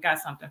 y'all. We've got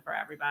something for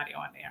everybody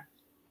on there.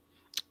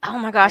 Oh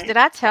my gosh, did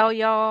I tell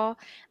y'all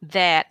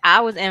that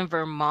I was in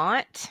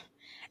Vermont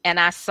and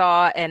I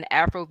saw an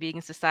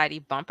Afro-Vegan Society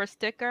bumper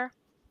sticker?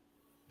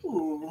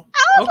 Ooh.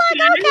 I was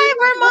like, okay,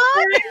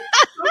 Vermont.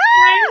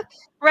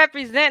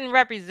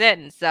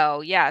 Representing. So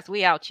yes,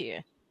 we out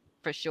here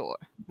for sure.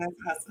 That's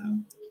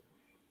awesome.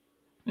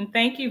 And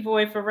thank you,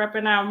 Boy, for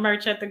repping our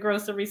merch at the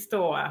grocery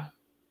store.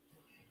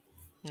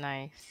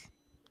 Nice.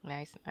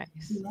 I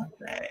love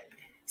that.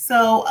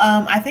 So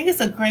I think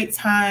it's a great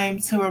time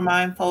to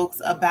remind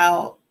folks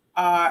about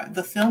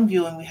the film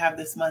viewing we have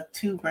this month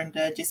too,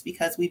 Brenda, just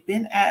because we've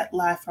been at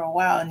live for a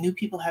while and new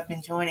people have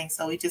been joining.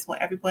 So we just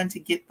want everyone to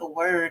get the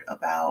word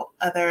about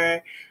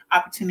other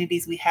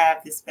opportunities we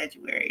have this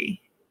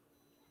February.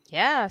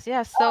 Yes.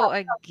 So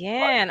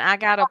again, I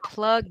got to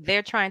plug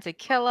They're Trying to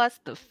Kill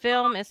Us. The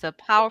film is a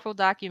powerful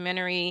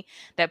documentary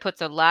that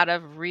puts a lot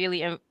of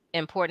really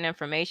important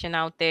information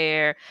out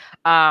there.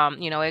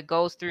 It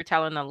goes through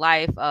telling the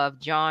life of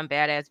John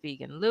Badass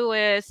Vegan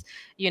Lewis,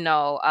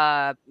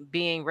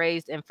 being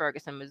raised in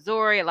Ferguson,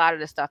 Missouri, a lot of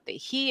the stuff that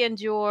he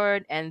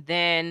endured. And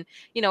then,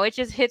 it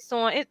just hits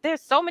on it.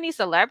 There's so many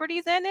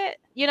celebrities in it.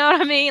 You know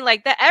what I mean?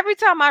 Like that every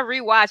time I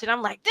rewatch it,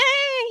 I'm like, dang,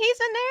 he's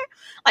in there.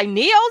 Like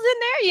Neo's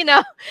in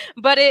there,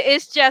 but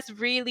it's just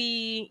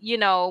really,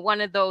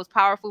 one of those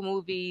powerful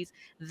movies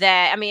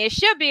that, I mean, it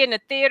should be in the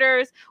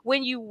theaters.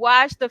 When you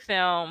watch the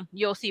film,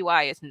 you'll see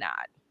why it's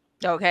not.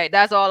 Okay,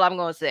 that's all I'm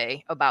going to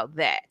say about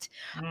that.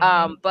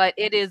 But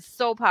it is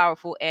so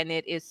powerful and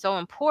it is so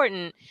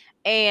important,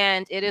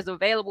 and it is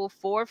available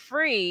for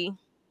free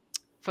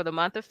for the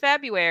month of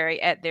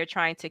February at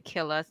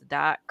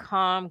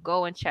they'retryingtokillus.com.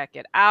 Go and check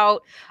it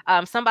out.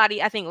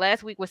 Somebody, I think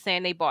last week, was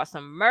saying they bought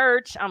some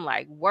merch. I'm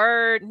like,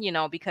 word,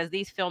 because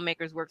these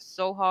filmmakers worked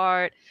so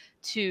hard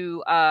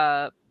to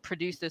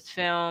produce this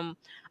film,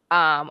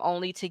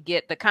 only to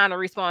get the kind of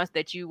response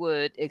that you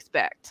would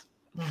expect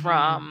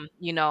from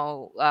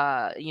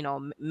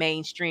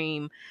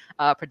mainstream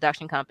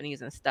production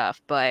companies and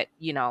stuff. But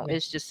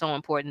it's just so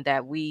important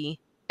that we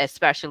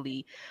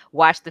especially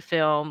watch the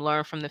film,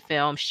 learn from the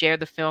film, share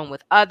the film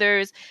with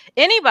others.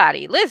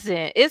 Anybody,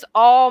 listen, it's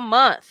all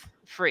month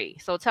free.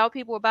 So tell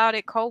people about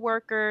it,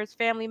 co-workers,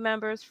 family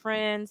members,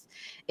 friends.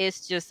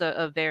 It's just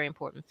a very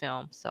important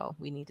film. So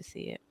we need to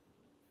see it.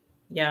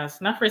 Yes,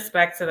 enough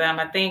respect to them.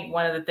 I think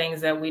one of the things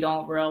that we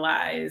don't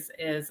realize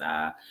is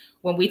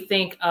when we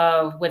think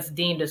of what's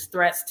deemed as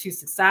threats to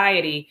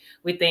society,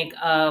 we think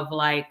of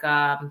like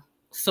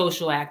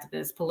social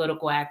activists,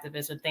 political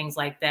activists, or things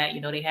like that. You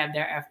know, they have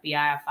their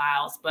FBI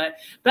files, but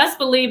best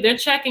believe they're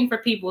checking for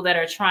people that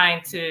are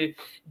trying to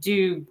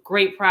do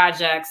great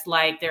projects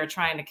like they're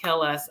trying to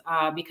kill us,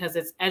 because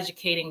it's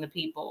educating the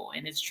people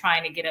and it's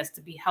trying to get us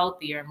to be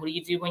healthier. And what do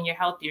you do when you're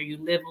healthier? You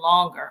live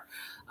longer.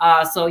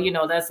 So, you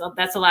know,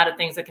 that's a lot of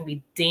things that can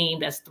be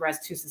deemed as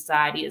threats to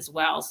society as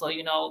well. So,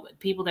 you know,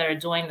 people that are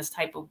doing this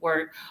type of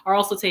work are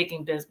also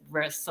taking big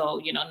risks. So,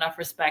 you know, enough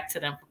respect to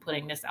them for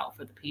putting this out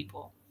for the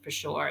people. For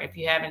sure. If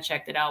you haven't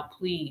checked it out,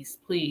 please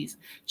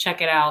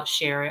check it out,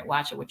 share it,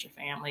 watch it with your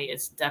family.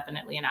 It's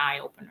definitely an eye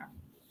opener.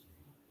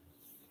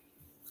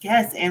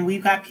 Yes, and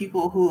we've got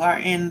people who are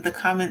in the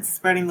comments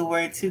spreading the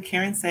word too.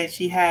 Karen said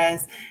she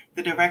has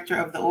the director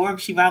of the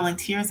org. She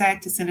volunteers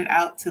to send it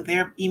out to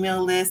their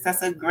email list.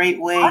 That's a great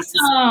way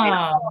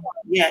to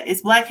yeah,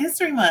 it's Black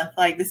History Month.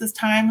 Like, this is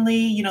timely.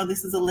 You know,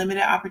 this is a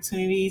limited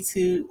opportunity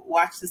to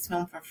watch this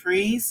film for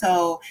free.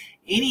 So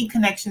any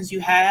connections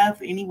you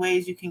have, any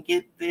ways you can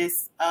get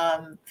this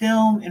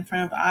film in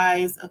front of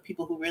eyes of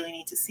people who really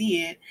need to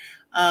see it,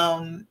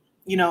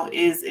 you know,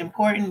 is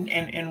important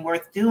and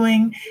worth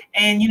doing.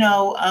 And, you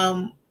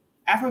know,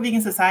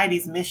 Afro-Vegan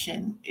Society's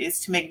mission is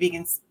to make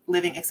vegan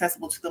living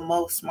accessible to the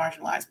most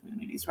marginalized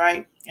communities,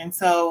 right? And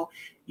so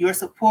your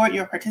support,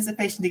 your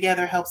participation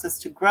together helps us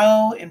to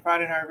grow and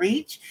broaden our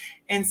reach.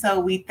 And so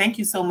we thank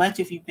you so much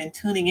if you've been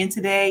tuning in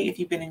today, if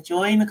you've been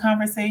enjoying the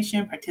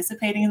conversation,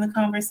 participating in the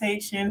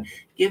conversation.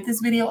 Give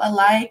this video a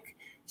like,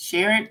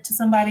 share it to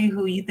somebody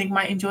who you think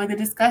might enjoy the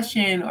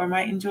discussion or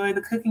might enjoy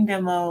the cooking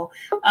demo,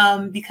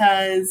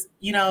 because,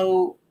 you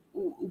know,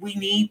 we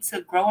need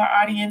to grow our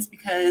audience,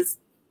 because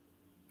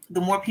the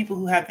more people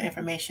who have the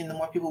information, the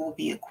more people will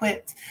be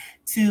equipped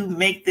to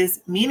make this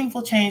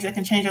meaningful change that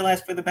can change our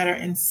lives for the better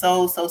in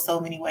so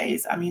many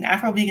ways. I mean,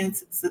 Afro-Vegan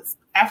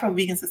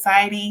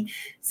Society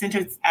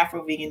centers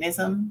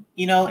Afro-Veganism,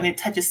 you know, and it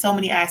touches so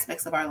many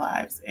aspects of our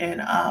lives.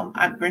 And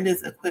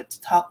Brenda's equipped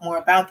to talk more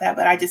about that,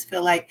 but I just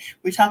feel like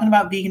we're talking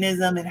about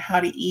veganism and how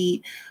to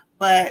eat,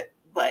 but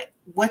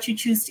what you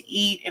choose to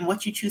eat and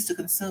what you choose to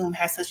consume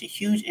has such a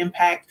huge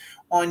impact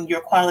on your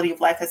quality of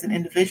life as an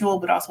individual,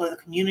 but also as a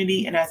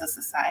community and as a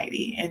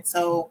society. And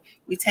so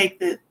we take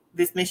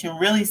this mission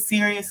really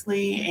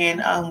seriously,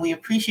 and we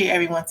appreciate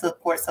everyone's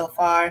support so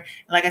far. And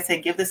like I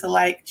said, give this a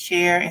like,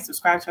 share, and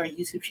subscribe to our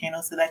YouTube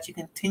channel so that you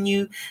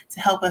continue to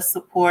help us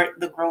support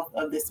the growth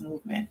of this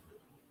movement.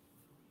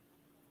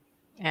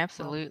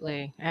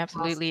 Absolutely.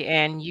 Absolutely.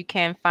 And you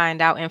can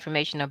find out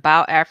information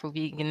about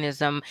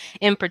Afro-Veganism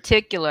in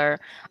particular,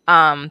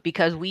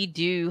 because we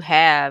do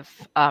have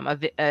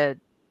a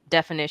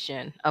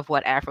definition of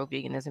what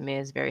Afro-Veganism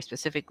is very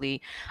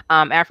specifically.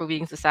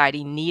 Afro-Vegan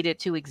Society needed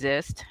to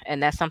exist.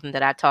 And that's something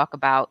that I talk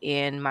about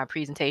in my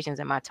presentations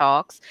and my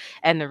talks,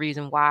 and the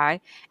reason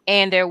why.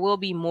 And there will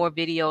be more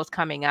videos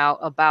coming out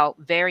about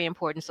very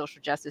important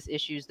social justice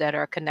issues that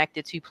are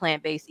connected to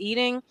plant-based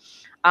eating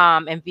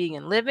and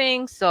vegan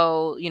living.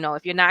 So, you know,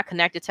 if you're not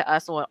connected to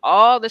us on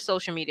all the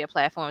social media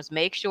platforms,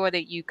 make sure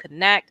that you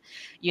connect,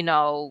 you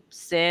know,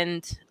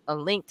 send a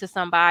link to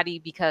somebody,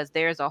 because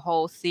there's a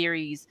whole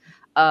series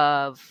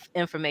of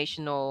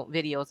informational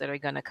videos that are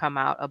going to come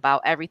out about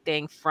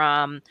everything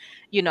from,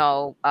 you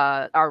know,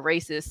 our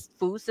racist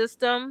food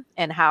system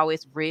and how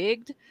it's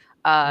rigged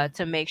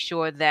to make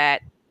sure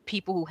that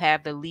people who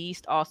have the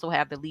least also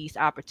have the least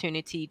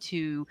opportunity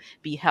to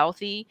be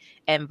healthy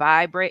and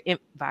vibrate,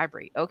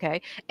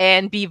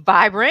 and be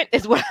vibrant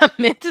is what I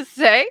meant to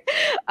say.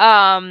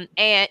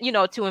 And, you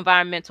know, to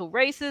environmental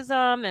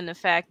racism and the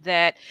fact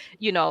that,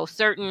 you know,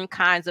 certain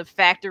kinds of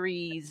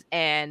factories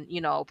and,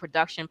 you know,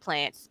 production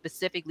plants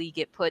specifically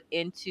get put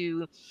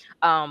into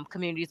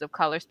communities of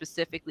color,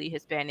 specifically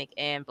Hispanic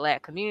and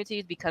Black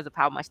communities, because of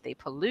how much they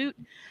pollute.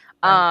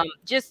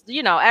 Just,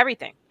 you know,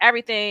 everything.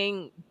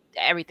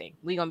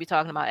 We're going to be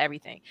talking about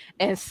everything.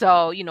 And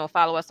so, you know,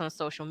 follow us on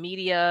social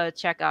media,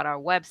 check out our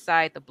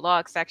website, the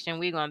blog section.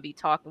 We're going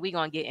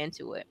to get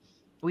into it.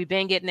 We've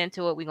been getting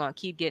into it. We're going to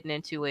keep getting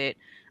into it.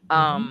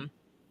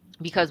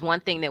 Because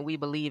one thing that we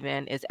believe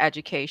in is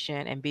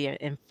education and being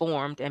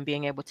informed and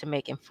being able to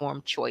make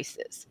informed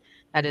choices.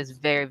 That is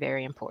very,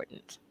 very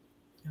important.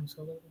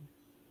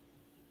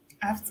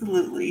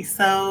 Absolutely.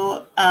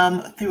 So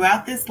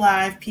throughout this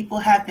live, people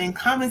have been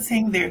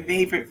commenting their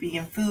favorite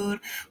vegan food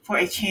for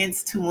a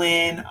chance to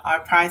win our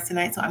prize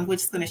tonight. So I'm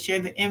just going to share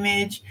the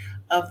image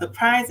of the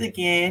prize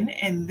again,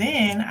 and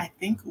then I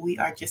think we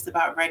are just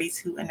about ready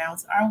to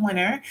announce our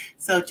winner.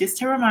 So just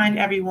to remind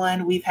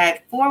everyone, we've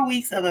had 4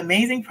 weeks of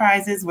amazing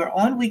prizes. We're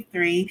on week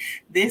 3.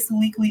 This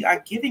week we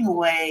are giving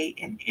away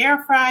an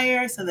air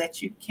fryer so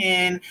that you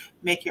can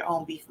make your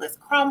own beefless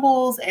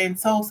crumbles and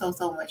so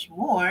much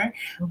more.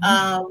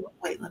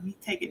 Wait, let me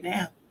take it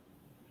down.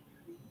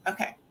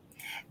 Okay.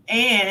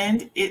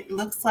 And it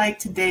looks like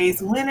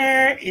today's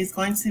winner is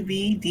going to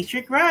be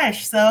Dietrich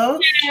Rush. So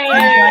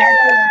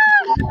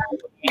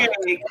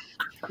meat-centric.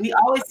 We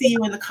always see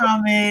you in the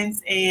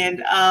comments.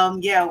 And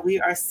yeah, we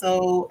are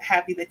so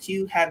happy that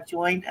you have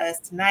joined us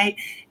tonight.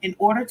 In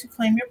order to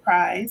claim your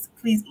prize,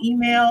 please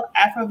email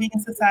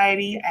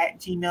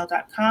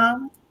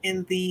afrovegansociety@gmail.com.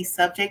 In the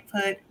subject,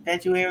 put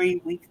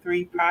Veguary Week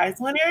 3 prize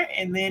winner.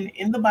 And then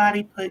in the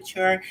body, put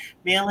your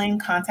mailing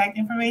contact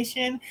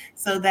information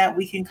so that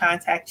we can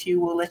contact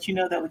you. We'll let you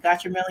know that we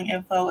got your mailing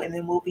info, and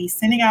then we'll be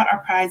sending out our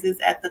prizes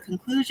at the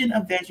conclusion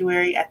of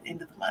Veguary at the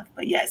end of the month.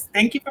 But yes,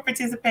 thank you for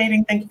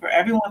participating. Thank you for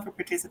everyone for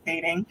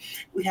participating.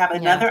 We have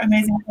another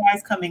amazing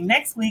prize coming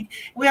next week.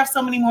 We have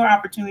so many more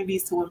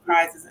opportunities to win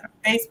prizes in our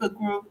Facebook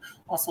group,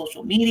 on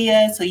social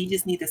media. So you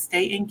just need to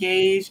stay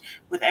engaged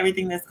with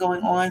everything that's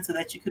going on so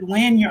that you could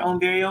win your own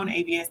very own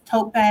AVS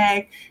tote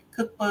bag,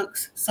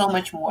 cookbooks, so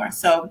much more.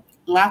 So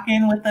lock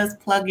in with us,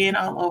 plug in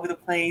all over the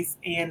place.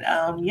 And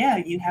yeah,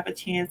 you have a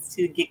chance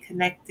to get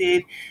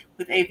connected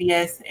with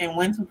AVS and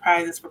win some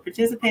prizes for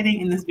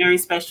participating in this very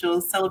special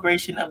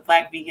celebration of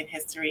Black vegan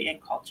history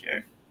and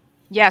culture.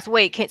 Yes,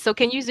 wait,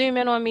 can you zoom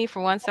in on me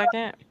for 1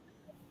 second?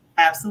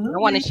 Absolutely. I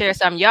want to share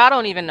something. Y'all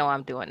don't even know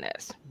I'm doing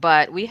this,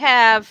 but we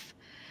have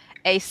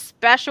a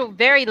special,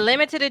 very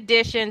limited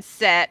edition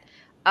set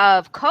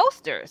of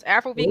coasters,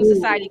 Afro-Vegan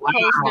Society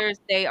coasters.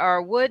 They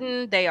are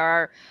wooden. They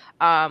are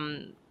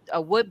a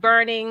wood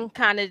burning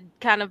kind of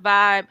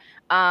vibe.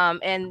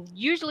 And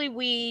usually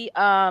we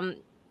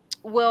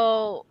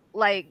will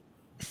like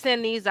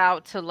send these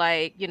out to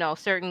like, you know,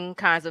 certain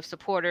kinds of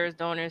supporters,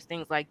 donors,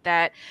 things like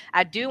that.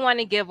 I do want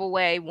to give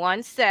away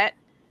one set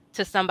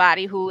to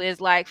somebody who is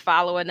like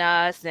following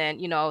us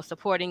and, you know,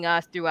 supporting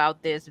us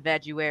throughout this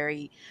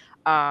Veguary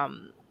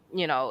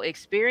you know,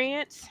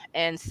 experience.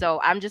 And so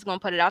I'm just going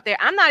to put it out there.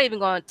 I'm not even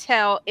going to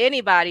tell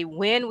anybody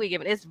when we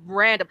give it. It's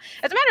random.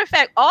 As a matter of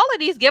fact, all of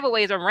these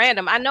giveaways are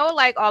random. I know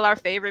like all our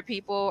favorite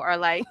people are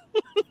like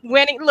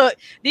winning. Look,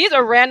 these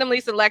are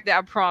randomly selected,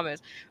 I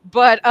promise.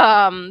 But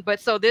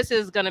so this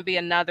is going to be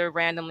another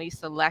randomly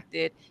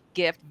selected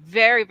gift,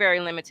 very, very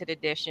limited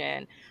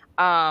edition.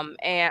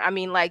 And I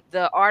mean, like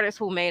the artist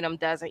who made them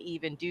doesn't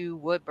even do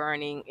wood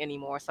burning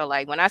anymore. So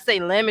like when I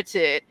say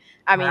limited,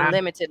 I mean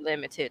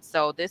limited.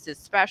 So this is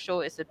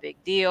special. It's a big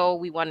deal.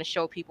 We want to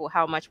show people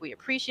how much we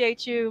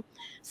appreciate you.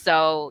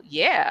 So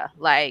yeah,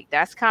 like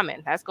that's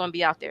coming. That's going to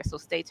be out there. So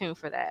stay tuned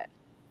for that.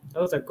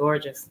 Those are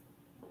gorgeous.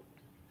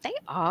 They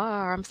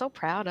are. I'm so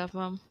proud of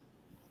them.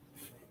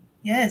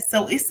 Yes,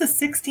 so it's the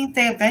 16th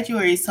day of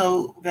Veguary.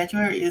 So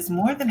Veguary is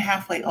more than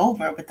halfway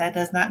over, but that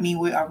does not mean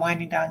we are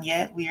winding down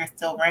yet. We are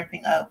still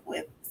ramping up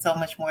with so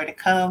much more to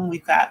come.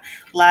 We've got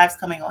lives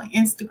coming on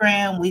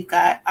Instagram. We've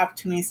got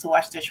opportunities to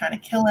watch They're Trying to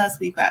Kill Us.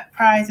 We've got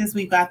prizes.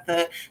 We've got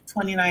the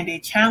 29-day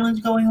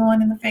challenge going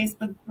on in the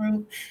Facebook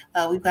group.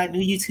 We've got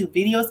new YouTube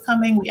videos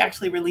coming. We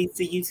actually released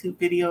a YouTube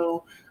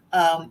video,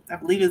 I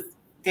believe it's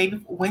day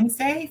before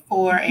Wednesday,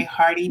 for a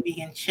hearty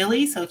vegan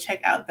chili. So check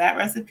out that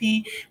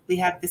recipe. We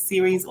have the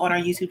series on our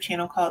YouTube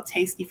channel called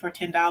Tasty for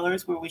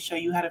 $10, where we show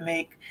you how to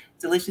make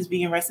delicious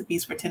vegan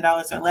recipes for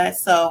 $10 or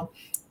less. So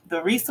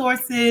the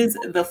resources,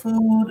 the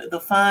food, the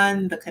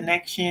fun, the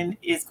connection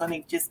is going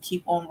to just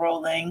keep on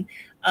rolling.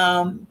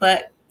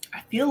 But I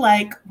feel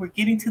like we're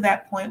getting to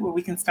that point where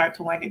we can start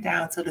to wind it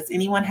down. So does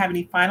anyone have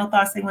any final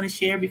thoughts they want to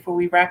share before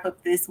we wrap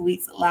up this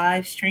week's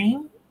live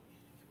stream?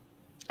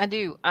 I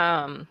do.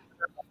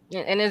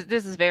 And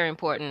this is very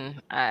important.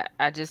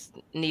 I just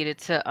needed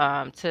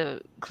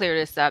to clear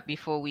this up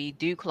before we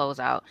do close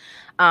out.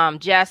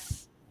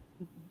 Jess,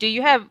 do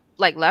you have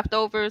like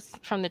leftovers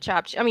from the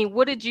chopped? I mean,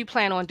 what did you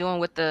plan on doing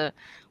with the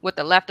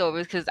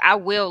leftovers? Because I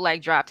will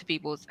like drive to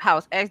people's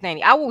house. Ex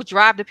Nanny, I will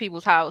drive to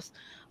people's house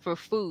for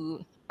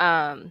food.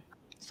 So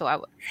I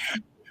would.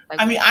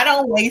 I mean, I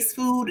don't waste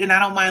food and I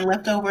don't mind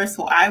leftovers,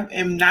 so I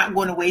am not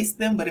going to waste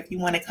them. But if you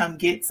want to come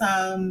get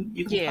some,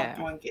 you can come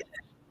through and get them.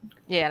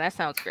 Yeah, that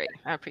sounds great.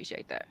 I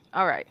appreciate that.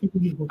 All right.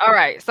 All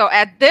right. So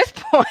at this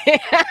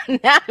point,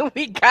 now that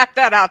we got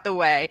that out the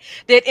way,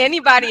 did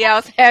anybody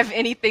else have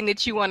anything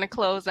that you want to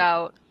close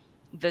out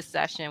the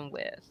session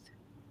with?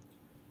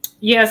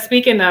 Yeah,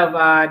 speaking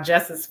of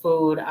Jess's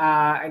food,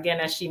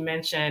 again, as she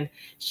mentioned,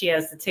 she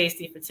has the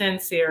Tasty for 10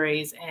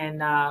 series,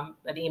 and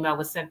an email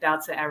was sent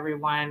out to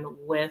everyone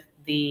with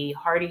the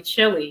hearty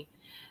chili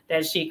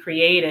that she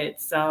created.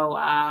 So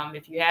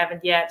if you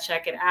haven't yet,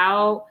 check it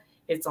out.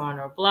 It's on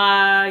her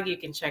blog. You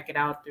can check it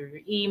out through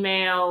your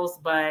emails,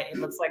 but it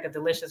looks like a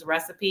delicious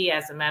recipe.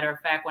 As a matter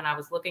of fact, when I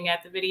was looking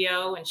at the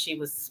video and she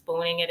was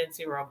spooning it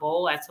into her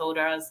bowl, I told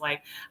her, I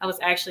was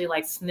actually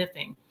like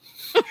sniffing,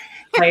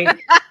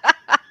 like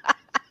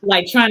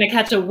trying to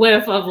catch a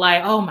whiff of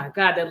like, oh my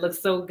God, that looks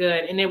so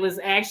good. And it was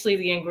actually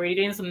the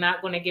ingredients. I'm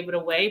not going to give it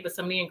away, but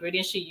some of the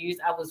ingredients she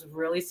used, I was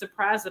really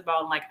surprised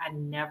about. Like, I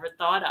never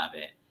thought of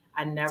it.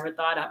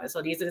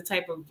 So these are the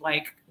type of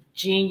like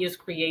genius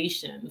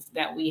creations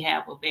that we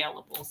have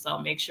available. So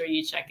make sure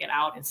you check it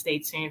out and stay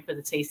tuned for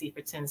the Tasty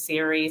for 10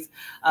 series.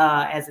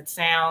 As it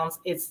sounds,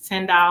 it's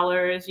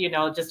 $10, you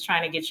know, just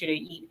trying to get you to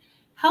eat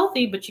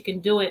healthy, but you can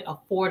do it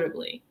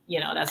affordably. You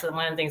know, that's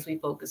one of the things we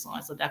focus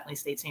on. So definitely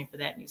stay tuned for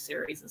that new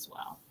series as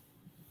well.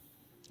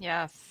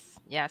 Yes.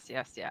 Yes,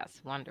 yes, yes.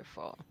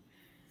 Wonderful.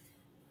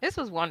 This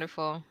was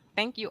wonderful.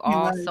 Thank you It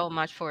all was. so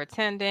much for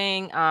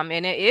attending. And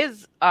it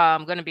is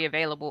going to be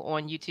available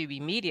on YouTube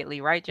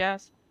immediately, right,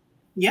 Jess?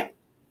 Yep.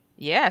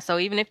 Yeah. So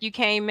even if you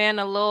came in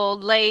a little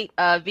late,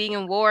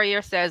 Vegan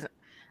Warrior says,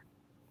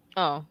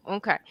 "Oh,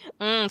 okay,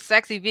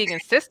 sexy vegan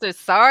sisters.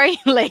 Sorry,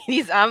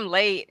 ladies, I'm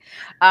late.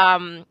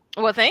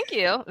 Well, thank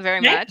you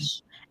very Thank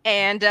much.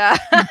 And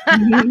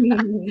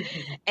you.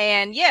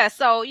 and yeah,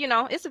 so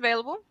it's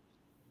available.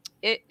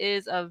 It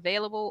is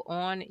available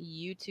on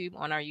YouTube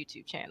on our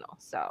YouTube channel.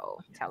 So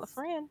tell a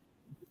friend.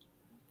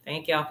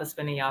 Thank y'all for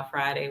spending y'all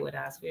Friday with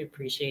us. We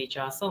appreciate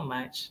y'all so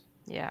much.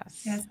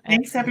 Yes. Yes.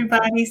 Thanks, Excellent.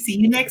 everybody. See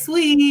you next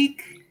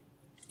week.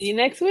 See you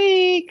next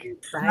week.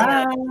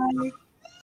 Bye. Bye.